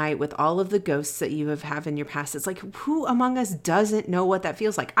awake at night with all of the ghosts that you have in your past. It's like, who among us doesn't know what that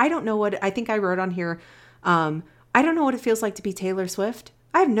feels like? I don't know what, I think I wrote on here, I don't know what it feels like to be Taylor Swift.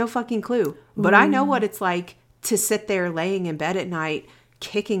 I have no fucking clue, but I know what it's like to sit there laying in bed at night,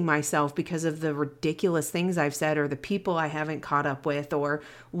 kicking myself because of the ridiculous things I've said, or the people I haven't caught up with, or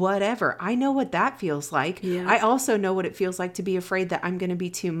whatever. I know what that feels like. Yeah. I also know what it feels like to be afraid that I'm going to be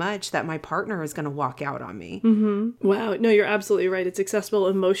too much, that my partner is going to walk out on me. Mm-hmm. Wow. No, you're absolutely right. It's accessible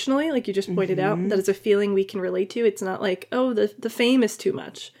emotionally, like you just pointed out, that it's a feeling we can relate to. It's not like, oh, the fame is too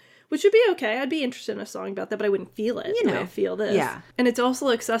much, which would be okay. I'd be interested in a song about that, but I wouldn't feel it the way I feel this. Yeah. And it's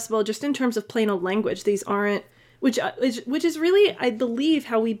also accessible just in terms of plain old language. These aren't, which is really, I believe,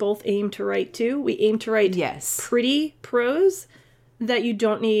 how we both aim to write too. We aim to write pretty prose that you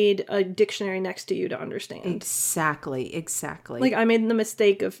don't need a dictionary next to you to understand. Exactly. Like, I made the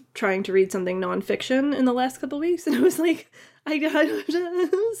mistake of trying to read something nonfiction in the last couple of weeks, and I was like, I don't know these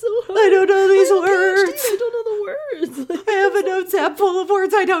words. I don't know the words. I have a notes app full of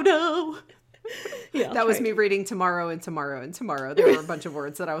words I don't know. Yeah, that was me reading tomorrow and tomorrow and tomorrow. There were a bunch of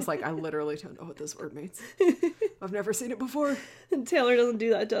words that I was like, I literally don't know what this word means. I've never seen it before. And Taylor doesn't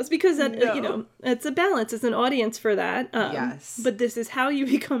do that to us because that, it's a balance. It's an audience for that. Yes. But this is how you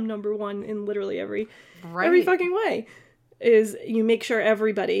become number one in literally every fucking way. Is you make sure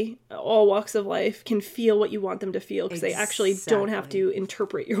everybody, all walks of life, can feel what you want them to feel because they actually don't have to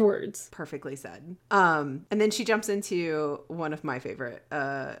interpret your words. Perfectly said. And then she jumps into one of my favorite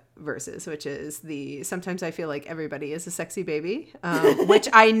verses, which is sometimes I feel like everybody is a sexy baby, which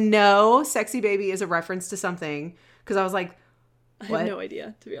I know sexy baby is a reference to something because I was like, what? I have no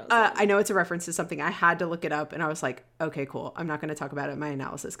idea, to be honest. I know it's a reference to something. I had to look it up, and I was like, okay, cool. I'm not going to talk about it in my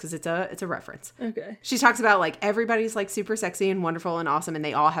analysis because it's a reference. Okay. She talks about, like, everybody's, like, super sexy and wonderful and awesome, and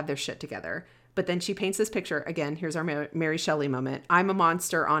they all have their shit together. But then she paints this picture. Again, here's our Mary Shelley moment. I'm a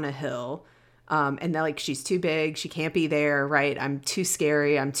monster on a hill. And they're like, she's too big. She can't be there, right? I'm too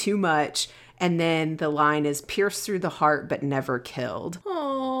scary. I'm too much. And then the line is pierced through the heart, but never killed.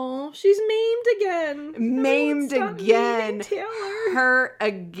 Oh, she's maimed again. Maimed again. Taylor. Her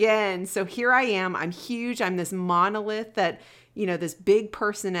again. So here I am. I'm huge. I'm this monolith that, this big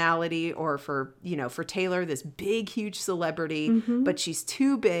personality, or for Taylor, this big, huge celebrity, but she's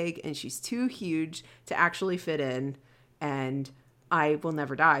too big and she's too huge to actually fit in. And I will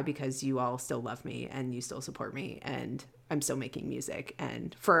never die because you all still love me and you still support me. And I'm still making music.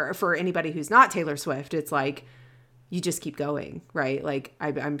 And for anybody who's not Taylor Swift, it's like, you just keep going, right? Like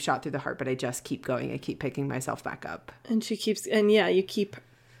I'm shot through the heart, but I just keep going. I keep picking myself back up. And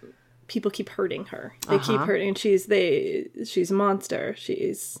people keep hurting her. They keep hurting. She's a monster.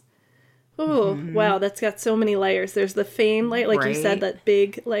 Wow, that's got so many layers. There's the fame layer, like you said, that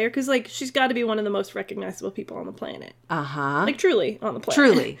big layer. Because like she's got to be one of the most recognizable people on the planet. Like truly on the planet.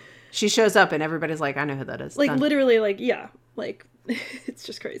 Truly. She shows up and everybody's like, I know who that is. Like literally, like, yeah, like it's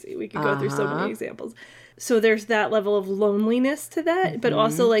just crazy. We could go through so many examples. So there's that level of loneliness to that, but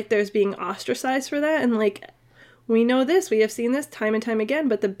also like there's being ostracized for that. And like, we know this, we have seen this time and time again,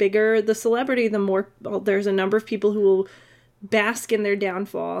 but the bigger the celebrity, the more there's a number of people who will bask in their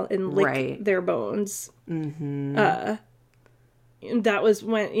downfall and lick their bones. That was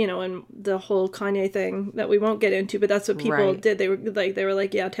when, and the whole Kanye thing that we won't get into, but that's what people did. They were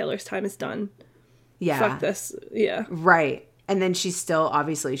like, yeah, Taylor's time is done. Yeah. Fuck this. Yeah. Right. And then she's still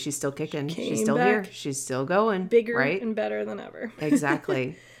kicking. She's still here. She's still going. Bigger and better than ever.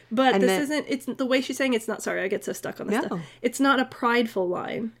 Exactly. But it's the way she's saying it's not, sorry, I get so stuck on this stuff. It's not a prideful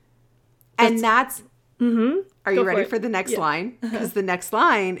line. And that's, are you ready for the next line? Because the next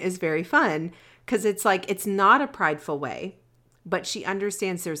line is very fun. Because it's like, it's not a prideful way. But she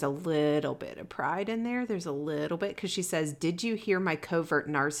understands there's a little bit of pride in there. There's a little bit. Because she says, did you hear my covert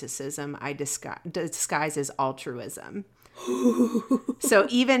narcissism I disguise as altruism? So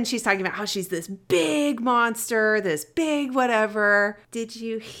even she's talking about how she's this big monster, this big whatever. Did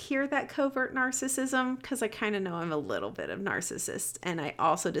you hear that covert narcissism? Because I kind of know I'm a little bit of narcissist. And I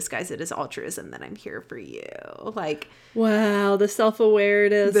also disguise it as altruism, that I'm here for you. Like, wow, the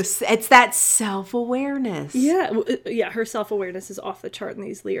self-awareness. It's that self-awareness. Yeah, her self-awareness is off the chart in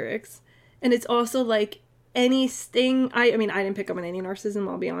these lyrics. And it's also like, anything, I mean, I didn't pick up on any narcissism,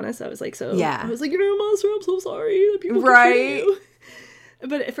 I'll be honest. I was like, you're a monster, I'm so sorry that people can you.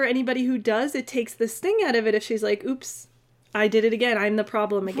 But for anybody who does, it takes the sting out of it if she's like, oops, I did it again, I'm the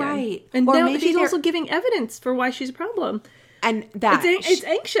problem again. Right. And or now she's also giving evidence for why she's a problem. And that it's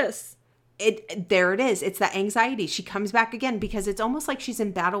anxious. There it is. It's that anxiety. She comes back again because it's almost like she's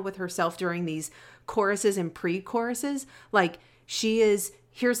in battle with herself during these choruses and pre-choruses. Like here's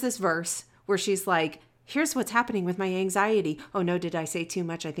this verse where she's like, here's what's happening with my anxiety. Oh no, did I say too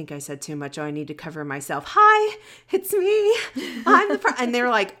much? I think I said too much. Oh, I need to cover myself. Hi, it's me. I'm the and they're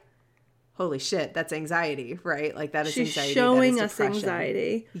like, holy shit, that's anxiety, right? Like that is She's anxiety. Showing that is us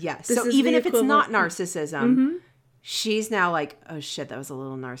anxiety. Yes. So even if it's not narcissism, she's now like, oh shit, that was a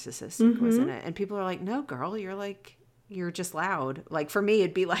little narcissistic, wasn't it? And people are like, no, girl, you're just loud. Like for me,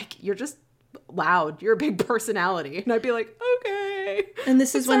 it'd be like, you're just loud. You're a big personality. And I'd be like, okay. And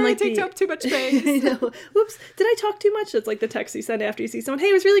this is when like takes up too much space. I know. Oops, did I talk too much? That's like the text you send after you see someone. Hey,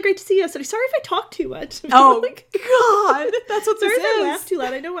 it was really great to see you. I said, sorry if I talked too much. Oh like, God, that's what this is. I laughed too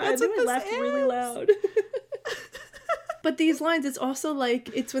loud. I know I laughed really loud. But these lines, it's also like,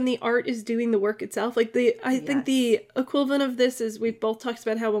 it's when the art is doing the work itself. Like I think the equivalent of this is, we've both talked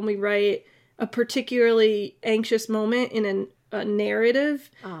about how when we write a particularly anxious moment in a narrative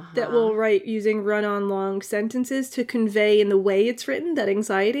that we'll write using run-on long sentences to convey in the way it's written that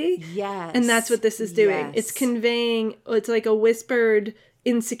anxiety. Yes. And that's what this is doing. Yes. It's conveying, it's like a whispered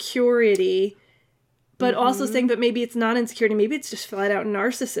insecurity, but also saying, but maybe it's not insecurity. Maybe it's just flat out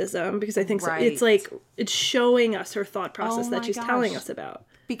narcissism, because I think it's like, it's showing us her thought process that she's telling us about.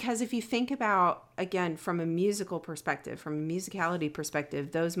 Because if you think about, again, from a musical perspective, from a musicality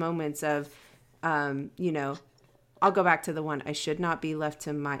perspective, those moments of, you know, I'll go back to the one, I should not be left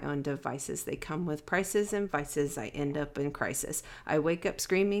to my own devices. They come with prices and vices. I end up in crisis. I wake up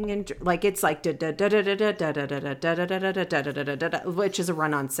screaming and like, it's like, which is a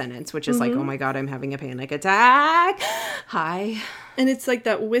run-on sentence, which is like, oh my God, I'm having a panic attack. Hi. And it's like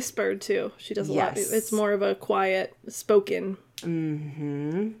that whispered too. She does a lot. It's more of a quiet spoken.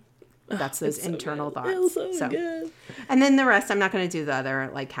 That's those internal thoughts. It's so good. And then the rest, I'm not going to do the other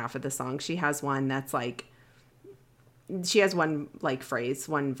like half of the song. She has one that's like, she has one like phrase,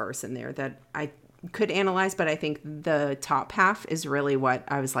 one verse in there that I could analyze, but I think the top half is really what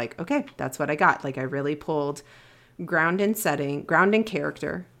I was like, okay, that's what I got. Like I really pulled ground in setting, ground in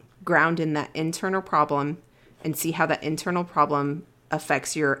character, ground in that internal problem, and see how that internal problem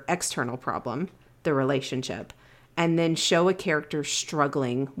affects your external problem, the relationship, and then show a character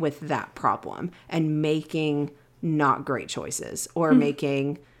struggling with that problem and making not great choices or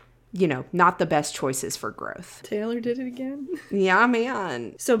making, you know, not the best choices for growth. Taylor did it again. Yeah,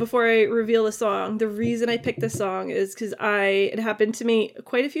 man. So before I reveal the song, the reason I picked this song is because it happened to me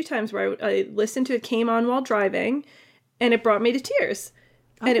quite a few times where I listened to it, came on while driving, and it brought me to tears.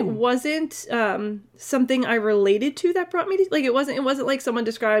 Oh. And it wasn't something I related to that brought me to, like, it wasn't like someone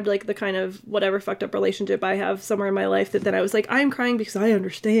described like the kind of whatever fucked up relationship I have somewhere in my life that then I was like, I'm crying because I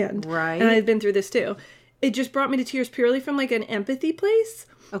understand. Right. And I've been through this too. It just brought me to tears purely from like an empathy place.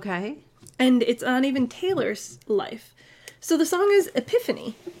 Okay. And it's not even Taylor's life. So the song is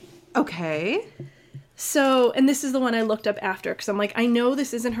Epiphany. Okay. So, and this is the one I looked up after, because I'm like, I know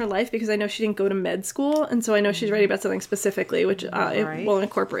this isn't her life because I know she didn't go to med school. And so I know she's writing about something specifically, which I will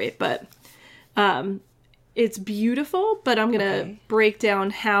incorporate. But it's beautiful, but I'm going to break down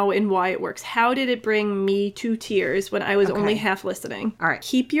how and why it works. How did it bring me to tears when I was only half listening? All right.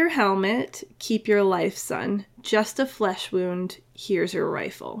 Keep your helmet, keep your life, son. Just a flesh wound, here's your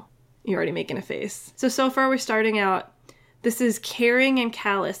rifle. You're already making a face. So far we're starting out, this is caring and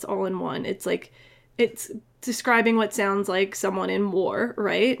callous all in one. It's like, it's describing what sounds like someone in war,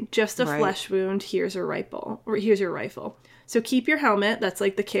 right? Just a flesh wound, here's your rifle. Or here's your rifle. So keep your helmet, that's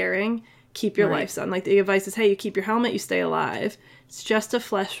like the caring. Keep your life, son. Like the advice is, hey, you keep your helmet, you stay alive. It's just a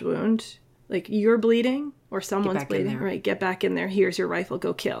flesh wound. Like you're bleeding or someone's bleeding, right? Get back in there. Here's your rifle,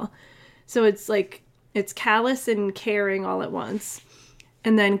 go kill. So it's like, it's callous and caring all at once.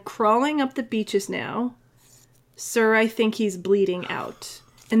 And then crawling up the beaches now, sir, I think he's bleeding out.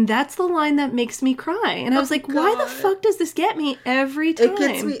 And that's the line that makes me cry. And I was like, why the fuck does this get me every time? It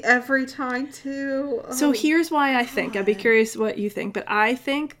gets me every time, too. Oh, so here's why I think. I'd be curious what you think. But I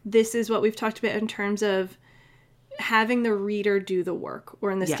think this is what we've talked about in terms of having the reader do the work.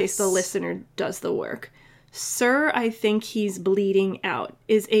 Or in this case, the listener does the work. Sir, I think he's bleeding out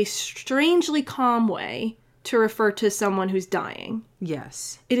is a strangely calm way to refer to someone who's dying.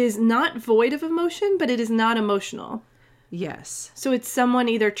 Yes. It is not void of emotion, but it is not emotional. Yes. So it's someone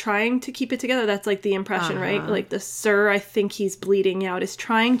either trying to keep it together. That's like the impression, right? Like the sir, I think he's bleeding out is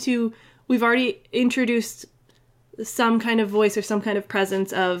trying to, we've already introduced some kind of voice or some kind of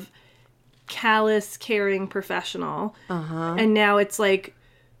presence of callous, caring professional. And now it's like,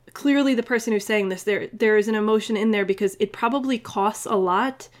 clearly the person who's saying this, there is an emotion in there because it probably costs a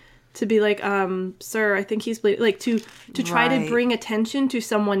lot to be like, sir, I think he's bleeding. Like to try to bring attention to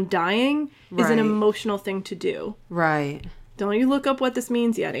someone dying is an emotional thing to do. Right. Don't you look up what this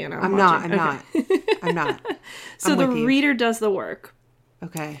means yet, Anna? I'm not. So the reader does the work.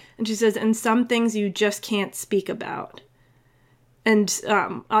 Okay. And she says, and some things you just can't speak about. And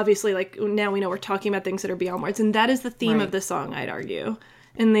obviously, like, now we know we're talking about things that are beyond words. And that is the theme of the song, I'd argue.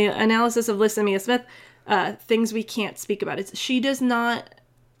 In the analysis of Listen Mia Smith, things we can't speak about. She does not...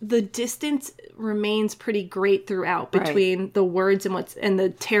 The distance remains pretty great throughout between the words and the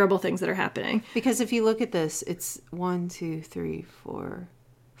terrible things that are happening. Because if you look at this, it's 1, 2, 3, 4,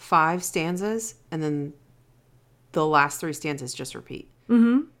 5 stanzas, and then the last 3 stanzas just repeat.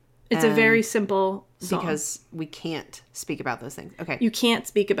 Mm-hmm. It's a very simple song. Because we can't speak about those things. Okay. You can't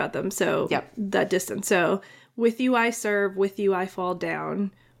speak about them, so that distance. So, with you I serve, with you I fall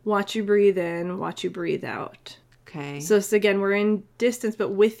down. Watch you breathe in, watch you breathe out. Okay. So again, we're in distance, but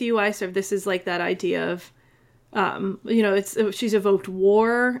with you I serve. This is like that idea of, she's evoked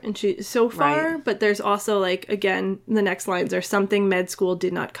war and she so far, but there's also like, again, the next lines are something med school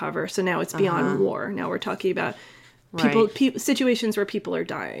did not cover. So now it's beyond war. Now we're talking about situations where people are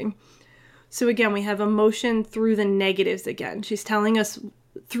dying. So again, we have emotion through the negatives again. She's telling us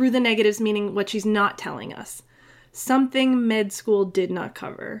through the negatives, meaning what she's not telling us. Something med school did not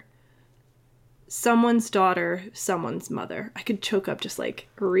cover. Someone's daughter, someone's mother. I could choke up just like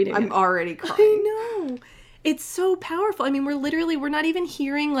reading I'm already crying. I know. It's so powerful. I mean, we're not even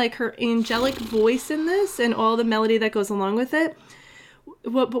hearing like her angelic voice in this and all the melody that goes along with it.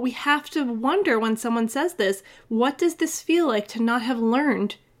 But we have to wonder when someone says this, what does this feel like to not have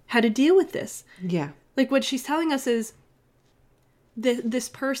learned how to deal with this? Yeah. Like what she's telling us is this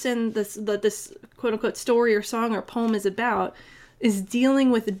person, this quote unquote story or song or poem is about, is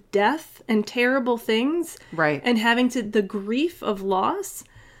dealing with death and terrible things. Right. And having the grief of loss,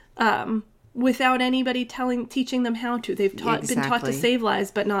 without anybody teaching them how to. They've been taught to save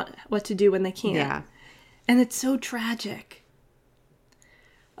lives, but not what to do when they can't. Yeah. And it's so tragic.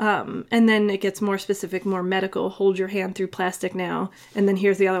 And then it gets more specific, more medical. Hold your hand through plastic now. And then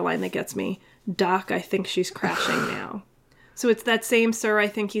here's the other line that gets me. Doc, I think she's crashing now. So it's that same, sir, I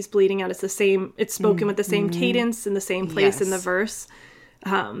think he's bleeding out. It's the same, it's spoken with the same cadence in the same place in the verse.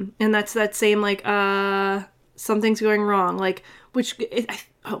 And that's that same, like, something's going wrong. Like,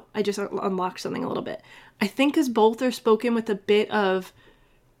 I just unlocked something a little bit. I think because both are spoken with a bit of,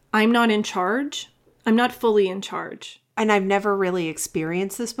 I'm not in charge. I'm not fully in charge. And I've never really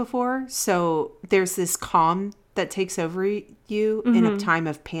experienced this before. So there's this calm that takes over you in a time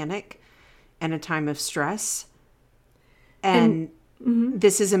of panic and a time of stress. And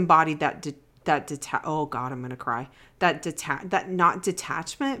this is embodied oh God, I'm going to cry. That not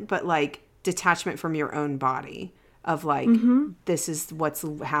detachment, but like detachment from your own body of like, this is what's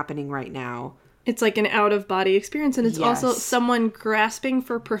happening right now. It's like an out-of-body experience. And it's also someone grasping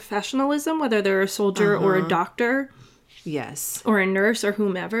for professionalism, whether they're a soldier or a doctor. Yes. Or a nurse or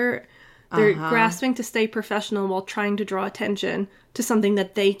whomever. They're grasping to stay professional while trying to draw attention to something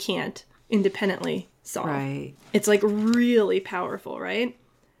that they can't independently solve. Right. It's like really powerful, right?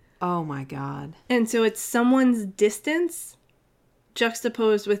 Oh my God. And so it's someone's distance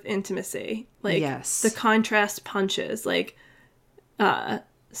juxtaposed with intimacy. Like the contrast punches. Like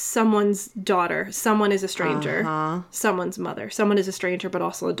someone's daughter, someone is a stranger, someone's mother, someone is a stranger but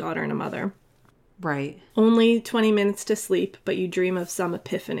also a daughter and a mother. Right. Only 20 minutes to sleep, but you dream of some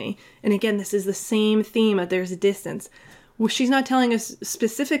epiphany. And again, this is the same theme of there's a distance. Well, she's not telling us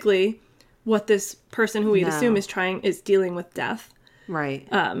specifically what this person who we'd assume is dealing with death. Right.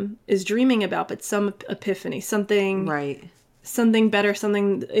 Is dreaming about, but some epiphany, something. Right. Something better,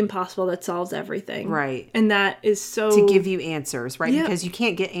 something impossible that solves everything. Right. And that is so... to give you answers, right? Yeah. Because you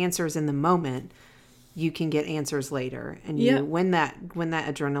can't get answers in the moment. You can get answers later. And when that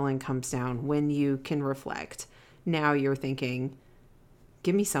adrenaline comes down, when you can reflect, now you're thinking,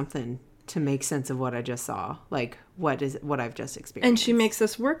 give me something to make sense of what I just saw. Like what I've just experienced. And she makes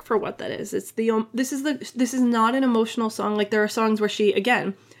us work for what that is. It's this is not an emotional song. Like there are songs where she,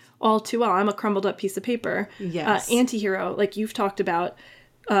 again, all too well, I'm a crumbled up piece of paper. Yes. Antihero, like you've talked about,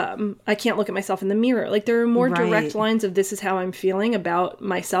 I can't look at myself in the mirror. Like there are more direct lines of this is how I'm feeling about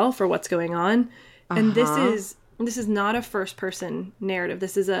myself or what's going on. And this is not a first person narrative.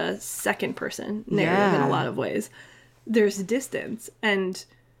 This is a second person narrative in a lot of ways. There's distance, and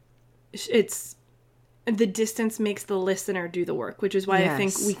the distance makes the listener do the work, which is why I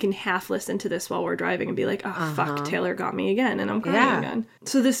think we can half listen to this while we're driving and be like, oh, fuck, Taylor got me again, and I'm crying again.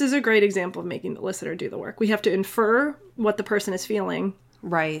 So this is a great example of making the listener do the work. We have to infer what the person is feeling.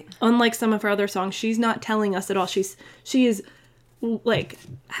 Right. Unlike some of her other songs, she's not telling us at all. She is like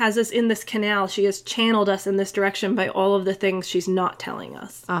has us in this canal. She has channeled us in this direction by all of the things she's not telling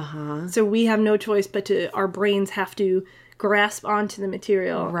us. So we have no choice but our brains have to grasp onto the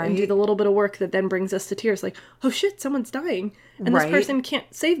material and do the little bit of work that then brings us to tears. Like, oh shit, someone's dying, and this person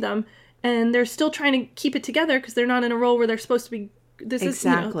can't save them, and they're still trying to keep it together because they're not in a role where they're supposed to be. This is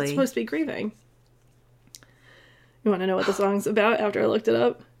supposed to be grieving. You want to know what the song's about after I looked it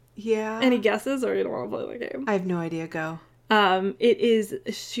up? Yeah. Any guesses, or you don't want to play the game? I have no idea. Go.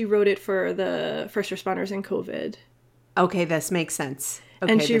 She wrote it for the first responders in COVID. Okay, this makes sense.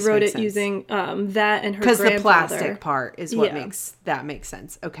 Okay, and she wrote it using that and her grandfather. Because the plastic part is what makes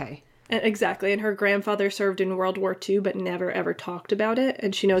sense. Okay. Exactly. And her grandfather served in World War II, but never ever talked about it.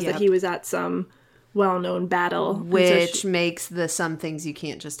 And she knows that he was at some well-known battle. Which makes some things you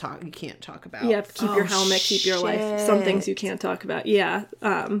can't talk about. You have to keep your helmet, keep your life. Some things you can't talk about. Yeah.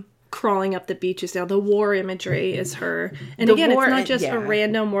 Crawling up the beaches now. The war imagery is her. And it's not just a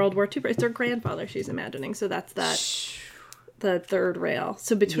random World War II, but it's her grandfather she's imagining. So that's the third rail.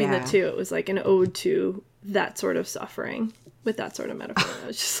 So between the two, it was like an ode to that sort of suffering with that sort of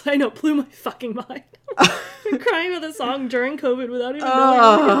metaphor. I know, blew my fucking mind. I'm crying with a song during COVID without even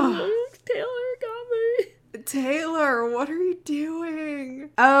knowing. Taylor got me. Taylor, what are you doing?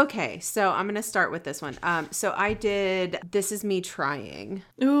 Okay, so I'm going to start with this one. So I did This Is Me Trying.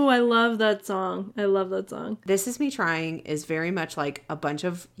 Ooh, I love that song. I love that song. This Is Me Trying is very much like a bunch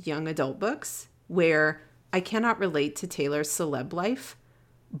of young adult books where I cannot relate to Taylor's celeb life,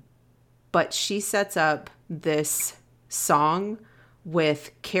 but she sets up this song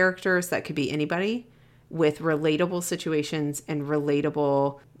with characters that could be anybody, with relatable situations and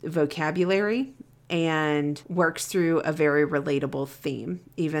relatable vocabulary, and works through a very relatable theme,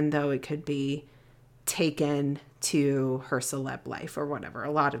 even though it could be taken to her celeb life or whatever. A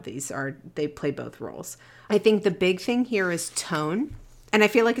lot of these they play both roles. I think the big thing here is tone. And I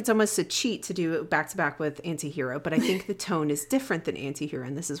feel like it's almost a cheat to do it back to back with Antihero, but I think the tone is different than Antihero,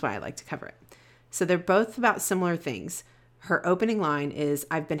 and this is why I like to cover it. So they're both about similar things. Her opening line is,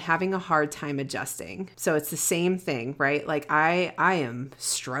 I've been having a hard time adjusting. So it's the same thing, right? Like I am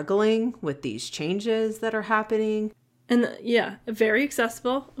struggling with these changes that are happening. And yeah, very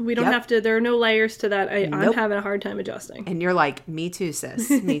accessible. We don't have to, there are no layers to that. I'm having a hard time adjusting. And you're like, me too, sis.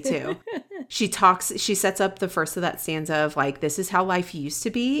 Me too. She sets up the first of that stanza of like, this is how life used to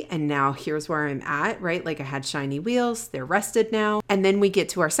be. And now here's where I'm at, right? Like I had shiny wheels. They're rested now. And then we get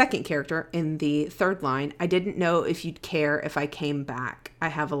to our second character in the third line. I didn't know if you'd care if I came back. I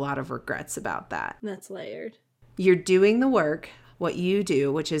have a lot of regrets about that. That's layered. You're doing the work, what you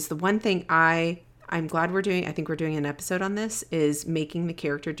do, which is the one thing I'm glad we're doing. I think we're doing an episode on this, is making the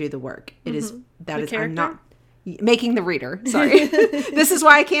character do the work. It is, that the is, character? I'm not making the reader. Sorry. This is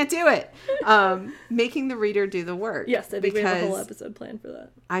why I can't do it. Making the reader do the work. Yes, I think we have a whole episode planned for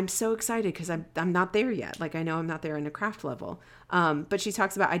that. I'm so excited because I'm not there yet. Like I know I'm not there in a craft level. But she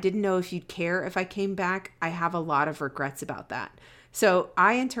talks about, I didn't know if you'd care if I came back. I have a lot of regrets about that. So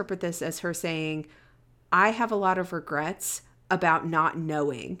I interpret this as her saying, I have a lot of regrets about not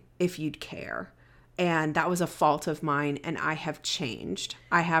knowing if you'd care. And that was a fault of mine, and I have changed.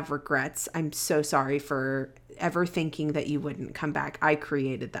 I have regrets. I'm so sorry for ever thinking that you wouldn't come back. I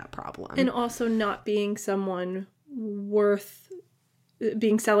created that problem. And also not being someone worth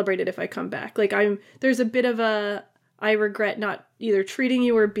being celebrated if I come back. Like there's a bit of I regret not either treating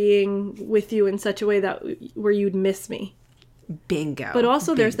you or being with you in such a way that where you'd miss me. Bingo. But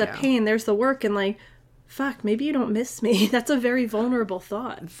also there's the pain, there's the work, and like, fuck, maybe you don't miss me. That's a very vulnerable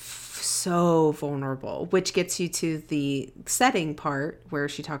thought. So vulnerable, which gets you to the setting part where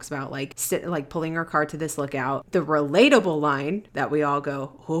she talks about like pulling her car to this lookout. The relatable line that we all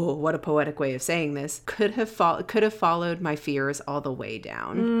go, oh, what a poetic way of saying this, could have followed my fears all the way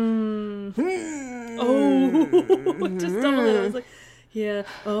down. Oh, just double it. I was like, yeah.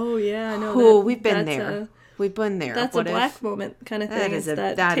 Oh yeah, I know. Oh, we've been there. We've been there. That's a black moment kind of thing.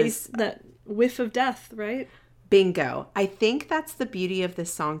 That whiff of death, right? Bingo. I think that's the beauty of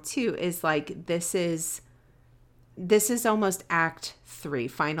this song too, is like this is almost act 3,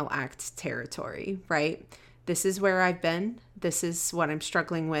 final act territory, right? This is where I've been. This is what I'm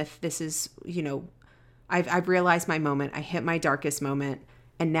struggling with. This is, I've realized my moment. I hit my darkest moment,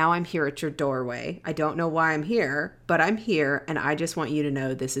 and now I'm here at your doorway. I don't know why I'm here, but I'm here, and I just want you to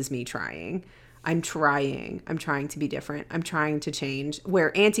know this is me trying. I'm trying to be different. I'm trying to change.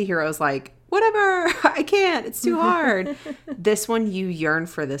 Where Antihero is like, whatever, I can't, it's too hard. This one, you yearn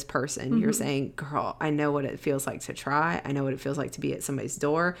for this person. You're saying, girl, I know what it feels like to try. I know what it feels like to be at somebody's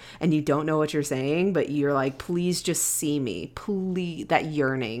door, and you don't know what you're saying, but you're like, please just see me. Please, that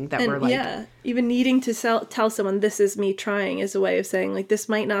yearning that we're like. Yeah, even needing to tell someone this is me trying is a way of saying like, this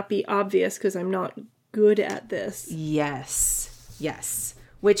might not be obvious because I'm not good at this. Yes.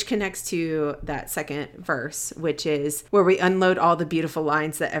 Which connects to that second verse, which is where we unload all the beautiful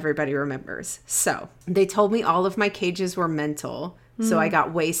lines that everybody remembers. So, they told me all of my cages were mental, so I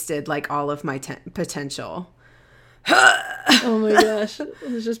got wasted like all of my potential. Oh my gosh.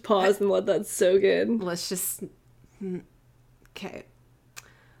 Let's just pause and let that soak in. Let's just... Okay.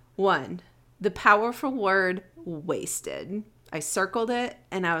 1, the powerful word wasted. I circled it,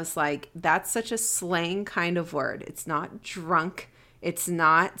 and I was like, that's such a slang kind of word. It's not drunk. It's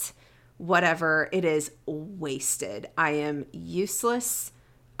not whatever. It is wasted. I am useless.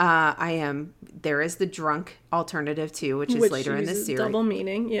 There is the drunk alternative too, which is later in the series. Double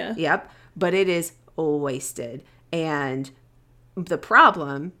meaning, yeah. Yep. But it is wasted. And the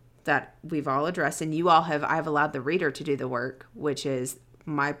problem that we've all addressed, and I've allowed the reader to do the work, which is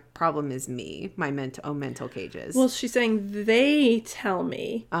my problem is me, my mental cages. Well, she's saying they tell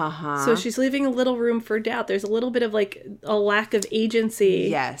me. So she's leaving a little room for doubt. There's a little bit of like a lack of agency.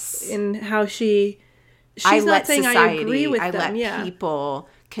 Yes. In how she's not saying I agree with them. I let people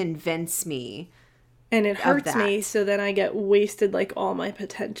convince me. And it hurts me, so then I get wasted like all my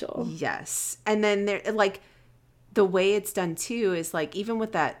potential. Yes. And then there, like, the way it's done too is like, even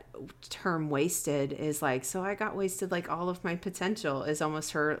with that term wasted, is like, so I got wasted, like all of my potential, is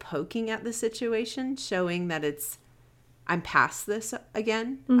almost her poking at the situation, showing that I'm past this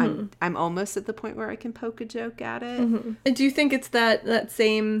again. I'm almost at the point where I can poke a joke at it. And do you think it's that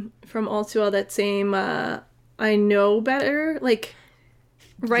same, from All Too Well, that same I know better? Like,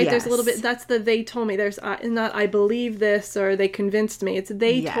 right, yes. There's a little bit, that's the they told me. There's not I believe this or they convinced me. It's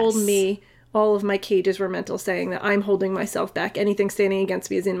they yes. told me all of my cages were mental, saying that I'm holding myself back. Anything standing against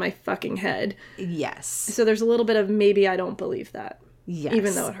me is in my fucking head. Yes. So there's a little bit of maybe I don't believe that. Yes.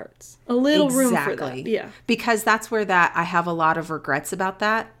 Even though it hurts. A little room for that. Yeah. Because that's where I have a lot of regrets about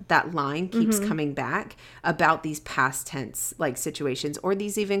that. That line keeps coming back about these past tense like situations, or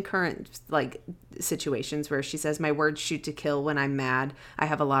these even current like situations where she says, my words shoot to kill when I'm mad. I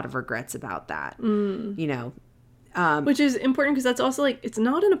have a lot of regrets about that. You know. Which is important because that's also like, it's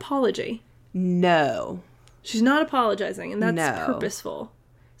not an apology. No. She's not apologizing, and that's purposeful.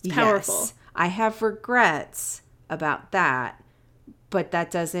 It's powerful. Yes. I have regrets about that. But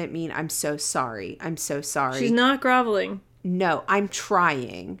that doesn't mean I'm so sorry. I'm so sorry. She's not groveling. No, I'm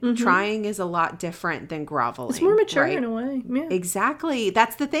trying. Trying is a lot different than groveling. It's more mature right? in a way. Yeah. Exactly.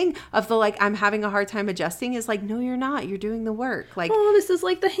 That's the thing of the like, I'm having a hard time adjusting is like, no, you're not. You're doing the work. Like, oh, this is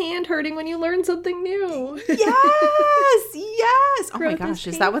like the hand hurting when you learn something new. Yes. Yes. Oh my gosh.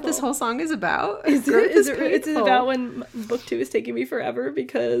 Is that what this whole song is about? Is it about when book 2 is taking me forever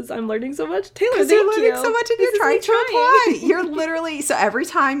because I'm learning so much? Taylor, thank you're you. Learning so much and you're trying to apply. You're literally, so every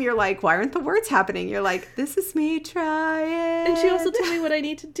time you're like, why aren't the words happening? You're like, this is me trying. And she also told me what I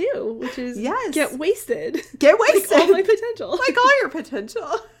need to do, which is get wasted. Get wasted. Like all my potential. Like all your potential.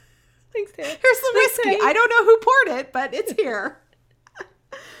 Thanks, Taylor. Here's the whiskey. I don't know who poured it, but it's here.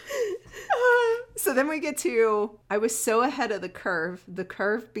 So then we get to, I was so ahead of the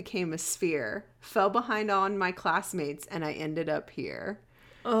curve became a sphere, fell behind on my classmates, and I ended up here.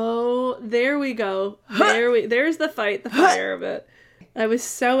 Oh, there we go. There's the fire of it. I was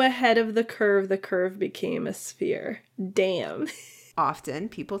so ahead of the curve became a sphere. Damn. Often,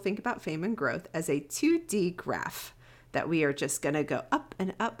 people think about fame and growth as a 2D graph, that we are just going to go up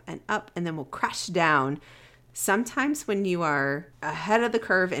and up and up, and then we'll crash down. Sometimes when you are ahead of the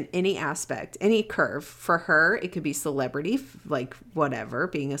curve in any aspect, any curve, for her, it could be celebrity, like whatever,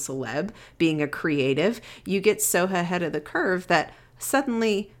 being a celeb, being a creative, you get so ahead of the curve that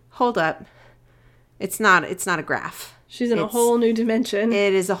suddenly, hold up, it's not a graph. She's in a whole new dimension.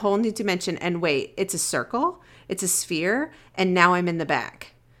 It is a whole new dimension. And wait, it's a circle, it's a sphere, and now I'm in the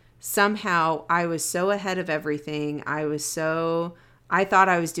back. Somehow I was so ahead of everything. I thought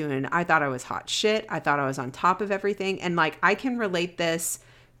I was hot shit. I thought I was on top of everything. And like, I can relate this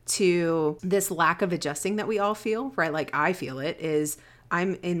to this lack of adjusting that we all feel, right? Like I feel it is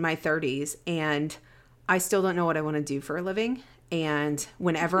I'm in my 30s and I still don't know what I want to do for a living. And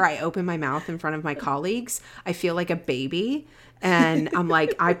whenever I open my mouth in front of my colleagues, I feel like a baby. And I'm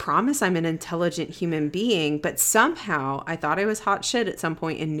like, I promise I'm an intelligent human being. But somehow I thought I was hot shit at some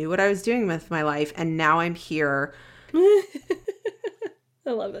point and knew what I was doing with my life. And now I'm here.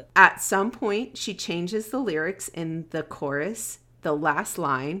 I love it. At some point, she changes the lyrics in the chorus. The last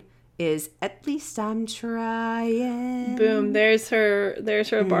line is, at least I'm trying. Boom. There's her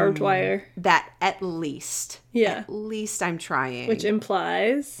barbed wire. That at least. Yeah. At least I'm trying. Which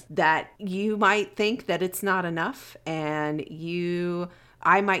implies that you might think that it's not enough, and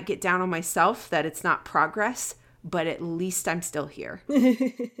I might get down on myself that it's not progress, but at least I'm still here.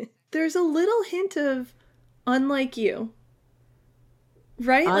 There's a little hint of unlike you.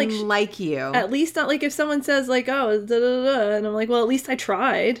 Right? Unlike you. At least not like if someone says like, oh, da, da, da, and I'm like, well, at least I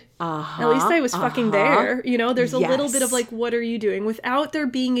tried. At least I was fucking there. You know, there's a little bit of like, what are you doing? Without there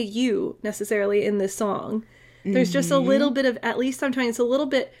being a you necessarily in this song. There's just a little bit of, at least I'm trying. It's a little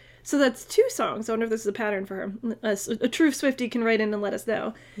bit. So that's 2 songs. I wonder if this is a pattern for her. A true Swiftie can write in and let us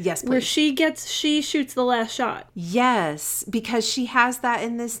know. Yes, please. Where she shoots the last shot. Yes, because she has that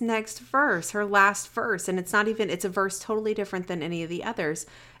in this next verse, her last verse. And it's a verse totally different than any of the others.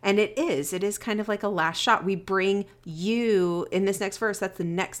 And it is kind of like a last shot. We bring you in this next verse. That's the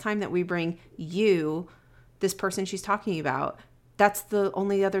next time that we bring you, this person she's talking about. That's the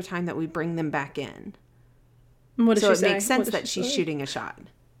only other time that we bring them back in. What does she say? So it makes sense that she's shooting a shot.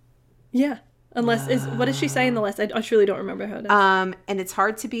 Yeah. Unless, what does she say in the list? I truly don't remember how it is. And it's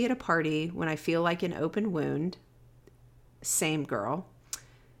hard to be at a party when I feel like an open wound. Same girl.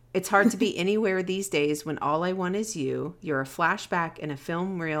 It's hard to be anywhere these days when all I want is you. You're a flashback in a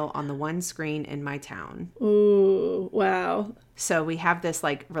film reel on the one screen in my town. Ooh, wow. So we have this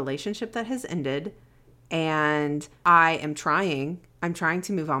like relationship that has ended. And I'm trying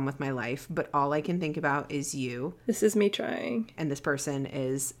to move on with my life, but all I can think about is you. This is me trying. And this person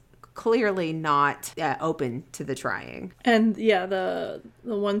is clearly not open to the trying. And yeah, the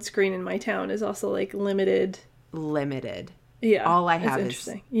one screen in my town is also like limited. Yeah. All I have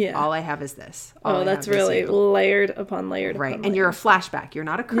is this. That's really layered upon layered. Right. Upon and layered. You're a flashback. You're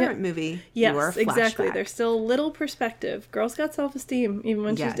not a current movie. Yes, you are a flashback. Exactly. There's still little perspective. Girl's got self-esteem even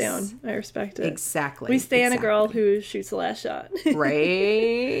when she's down. I respect it. Exactly. We stand a girl who shoots the last shot.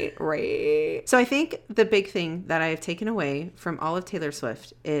 Right. So I think the big thing that I have taken away from all of Taylor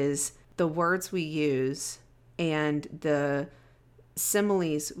Swift is the words we use and the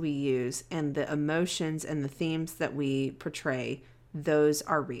similes we use and the emotions and the themes that we portray. Those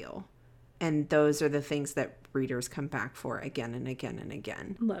are real. And those are the things that readers come back for again and again and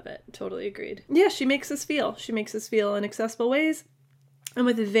again. Love it. Totally agreed. Yeah, she makes us feel. She makes us feel in accessible ways and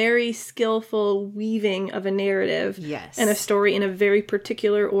with very skillful weaving of a narrative and a story in a very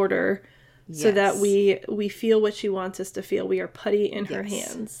particular order so that we feel what she wants us to feel. We are putty in her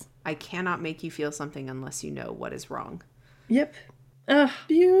hands. I cannot make you feel something unless you know what is wrong. Yep.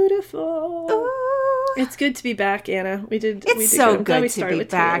 Beautiful. Ooh. It's good to be back, Anna. It's so good to be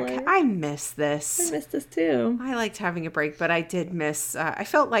back. I miss this. I miss this too. I liked having a break, but I did miss. I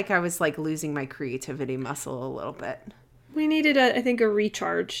felt like I was like losing my creativity muscle a little bit. We needed, I think, a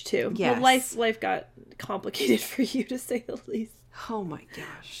recharge too. Yes. Well, life got complicated for you, to say the least. Oh my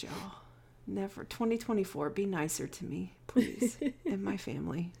gosh, y'all. Never. 2024, be nicer to me, please. And my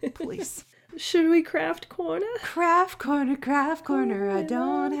family, please. Should we craft corner? Craft corner. I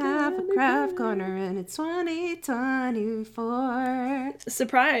don't have a craft corner, and it's 2024.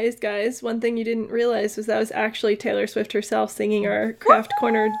 Surprise, guys. One thing you didn't realize was that was actually Taylor Swift herself singing our craft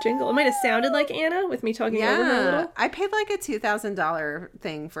corner jingle. It might have sounded like Anna with me talking over her a little. I paid like a $2,000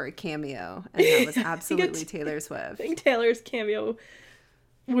 thing for a cameo, and that was absolutely Taylor Swift. I think Taylor's cameo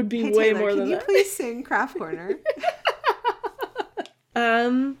would be way more than that. Can you please sing Craft Corner?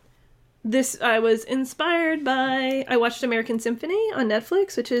 I was inspired by, I watched American Symphony on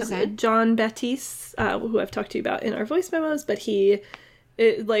Netflix, which is John Batiste, who I've talked to you about in our voice memos, but he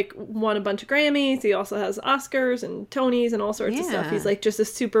won a bunch of Grammys. He also has Oscars and Tonys and all sorts of stuff. He's like just a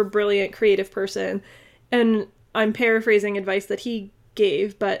super brilliant creative person. And I'm paraphrasing advice that he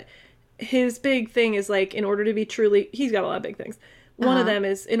gave, but his big thing is like, in order to be truly, he's got a lot of big things. One of them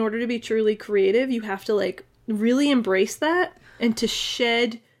is, in order to be truly creative, you have to like really embrace that and to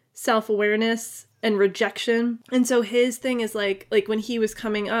shed self-awareness and rejection. And so his thing is like when he was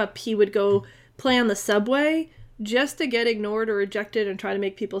coming up, he would go play on the subway just to get ignored or rejected and try to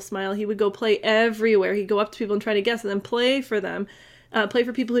make people smile. He would go play everywhere. He'd go up to people and try to guess and then play for them. Play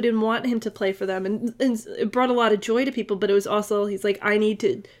for people who didn't want him to play for them. And it brought a lot of joy to people, but it was also, he's like, I need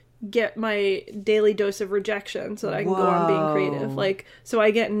to get my daily dose of rejection so that I can go on being creative. Like, so I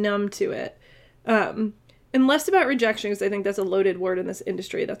get numb to it. And less about rejection, because I think that's a loaded word in this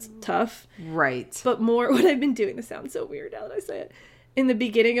industry. That's tough. Right. But more what I've been doing, this sounds so weird now that I say it. In the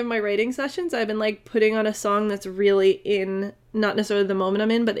beginning of my writing sessions, I've been like putting on a song that's really in, not necessarily the moment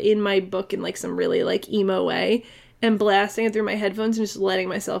I'm in, but in my book in like some really like emo way, and blasting it through my headphones and just letting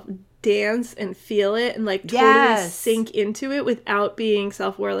myself dance and feel it and like totally sink into it without being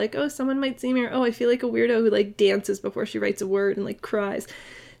self-aware. Like, oh, someone might see me, or oh, I feel like a weirdo who like dances before she writes a word and like cries.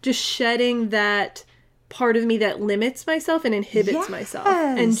 Just shedding that part of me that limits myself and inhibits myself,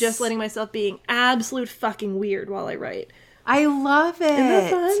 and just letting myself being absolute fucking weird while I write. I love it. Isn't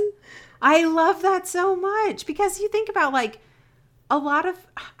that fun? I love that so much, because you think about like a lot of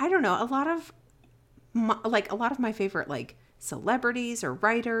my favorite like celebrities or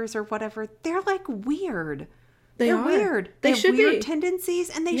writers or whatever, they're like weird. They're weird. They have weird tendencies,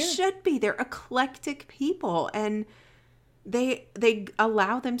 and they should be. They're eclectic people, and they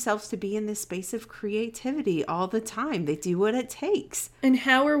allow themselves to be in this space of creativity all the time. They do what it takes. And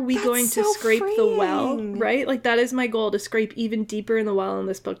how are we going to scrape the well, right? Like, that is my goal, to scrape even deeper in the well in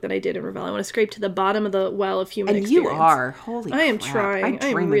this book than I did in Revell. I want to scrape to the bottom of the well of human experience. And you are. Holy crap. I am trying.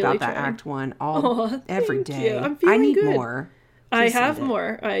 I dream really about that trying. Act 1 every day. I'm feeling I need good. more. I have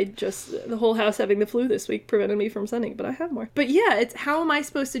more. The whole house having the flu this week prevented me from sending, but I have more. But yeah, it's how am I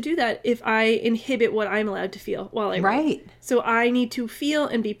supposed to do that if I inhibit what I'm allowed to feel while I write? So I need to feel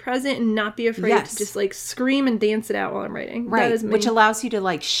and be present and not be afraid to just like scream and dance it out while I'm writing. Right, that is which allows you to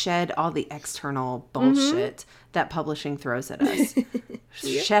like shed all the external bullshit that publishing throws at us.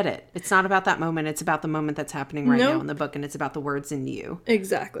 Shed it. It's not about that moment. It's about the moment that's happening right now in the book, and it's about the words in you.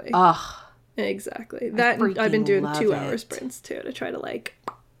 Exactly. Ugh. Exactly. That I've been doing 2-hour sprints too to try to like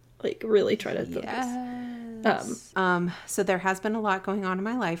like really try to focus. So there has been a lot going on in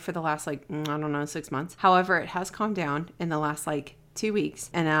my life for the last, like, I don't know, 6 months. However, it has calmed down in the last, like, 2 weeks.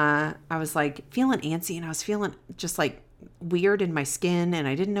 And I was, like, feeling antsy, and I was feeling just, like, weird in my skin, and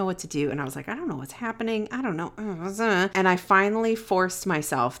I didn't know what to do. And I was like, I don't know what's happening. I don't know. And I finally forced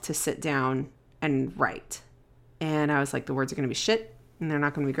myself to sit down and write. And I was like, the words are going to be shit, and they're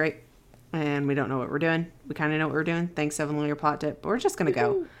not going to be great. And we don't know what we're doing. We kind of know what we're doing. Thanks, Evan Lee, your plot tip. But we're just going to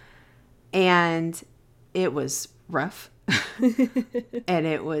go. And it was rough. And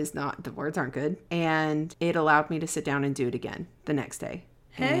it was not, the words aren't good. And it allowed me to sit down and do it again the next day.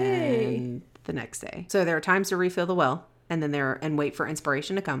 Hey. And the next day. So there are times to refill the well, and then and wait for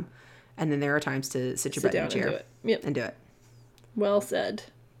inspiration to come. And then there are times to sit your butt in a chair and do it. Yep. And do it. Well said.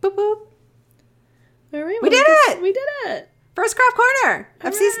 Boop, boop. All right. We did it! We did it! First Craft Corner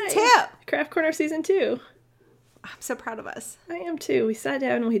of season 2. Craft Corner season 2. I'm so proud of us. I am too. We sat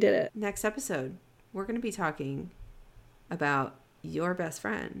down and we did it. Next episode, we're going to be talking about your best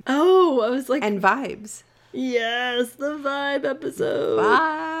friend. Oh, I was like... And vibes. Yes, the vibe episode.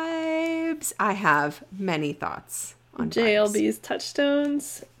 Vibes. I have many thoughts on JLB's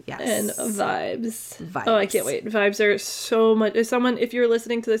touchstones. Yes. And vibes. Oh, I can't wait. Vibes are so much. If you're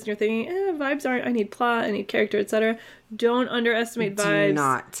listening to this and you're thinking, vibes aren't, I need plot, I need character, etc. Don't underestimate vibes. Do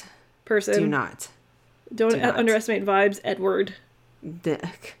not. Person. Do not. Don't underestimate vibes, Edward.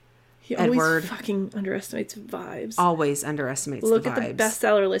 He always fucking underestimates vibes. Always underestimates the vibes. Look at the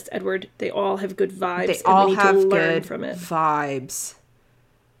bestseller list, Edward. They all have good vibes. They all have to learn good from it. Vibes.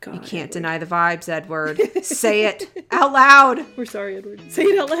 God, you can't deny the vibes, Edward. Say it out loud. We're sorry, Edward. Say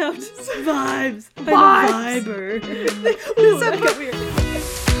it out loud. Vibes. Vibes. I'm a viber. Ooh, that got weird.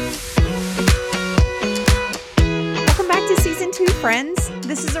 Welcome back to season 2, friends.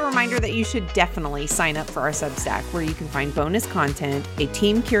 This is a reminder that you should definitely sign up for our Substack, where you can find bonus content, a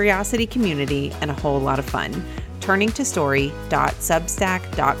Team Curiosity community, and a whole lot of fun.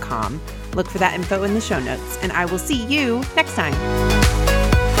 turningtostory.substack.com. Look for that info in the show notes, and I will see you next time.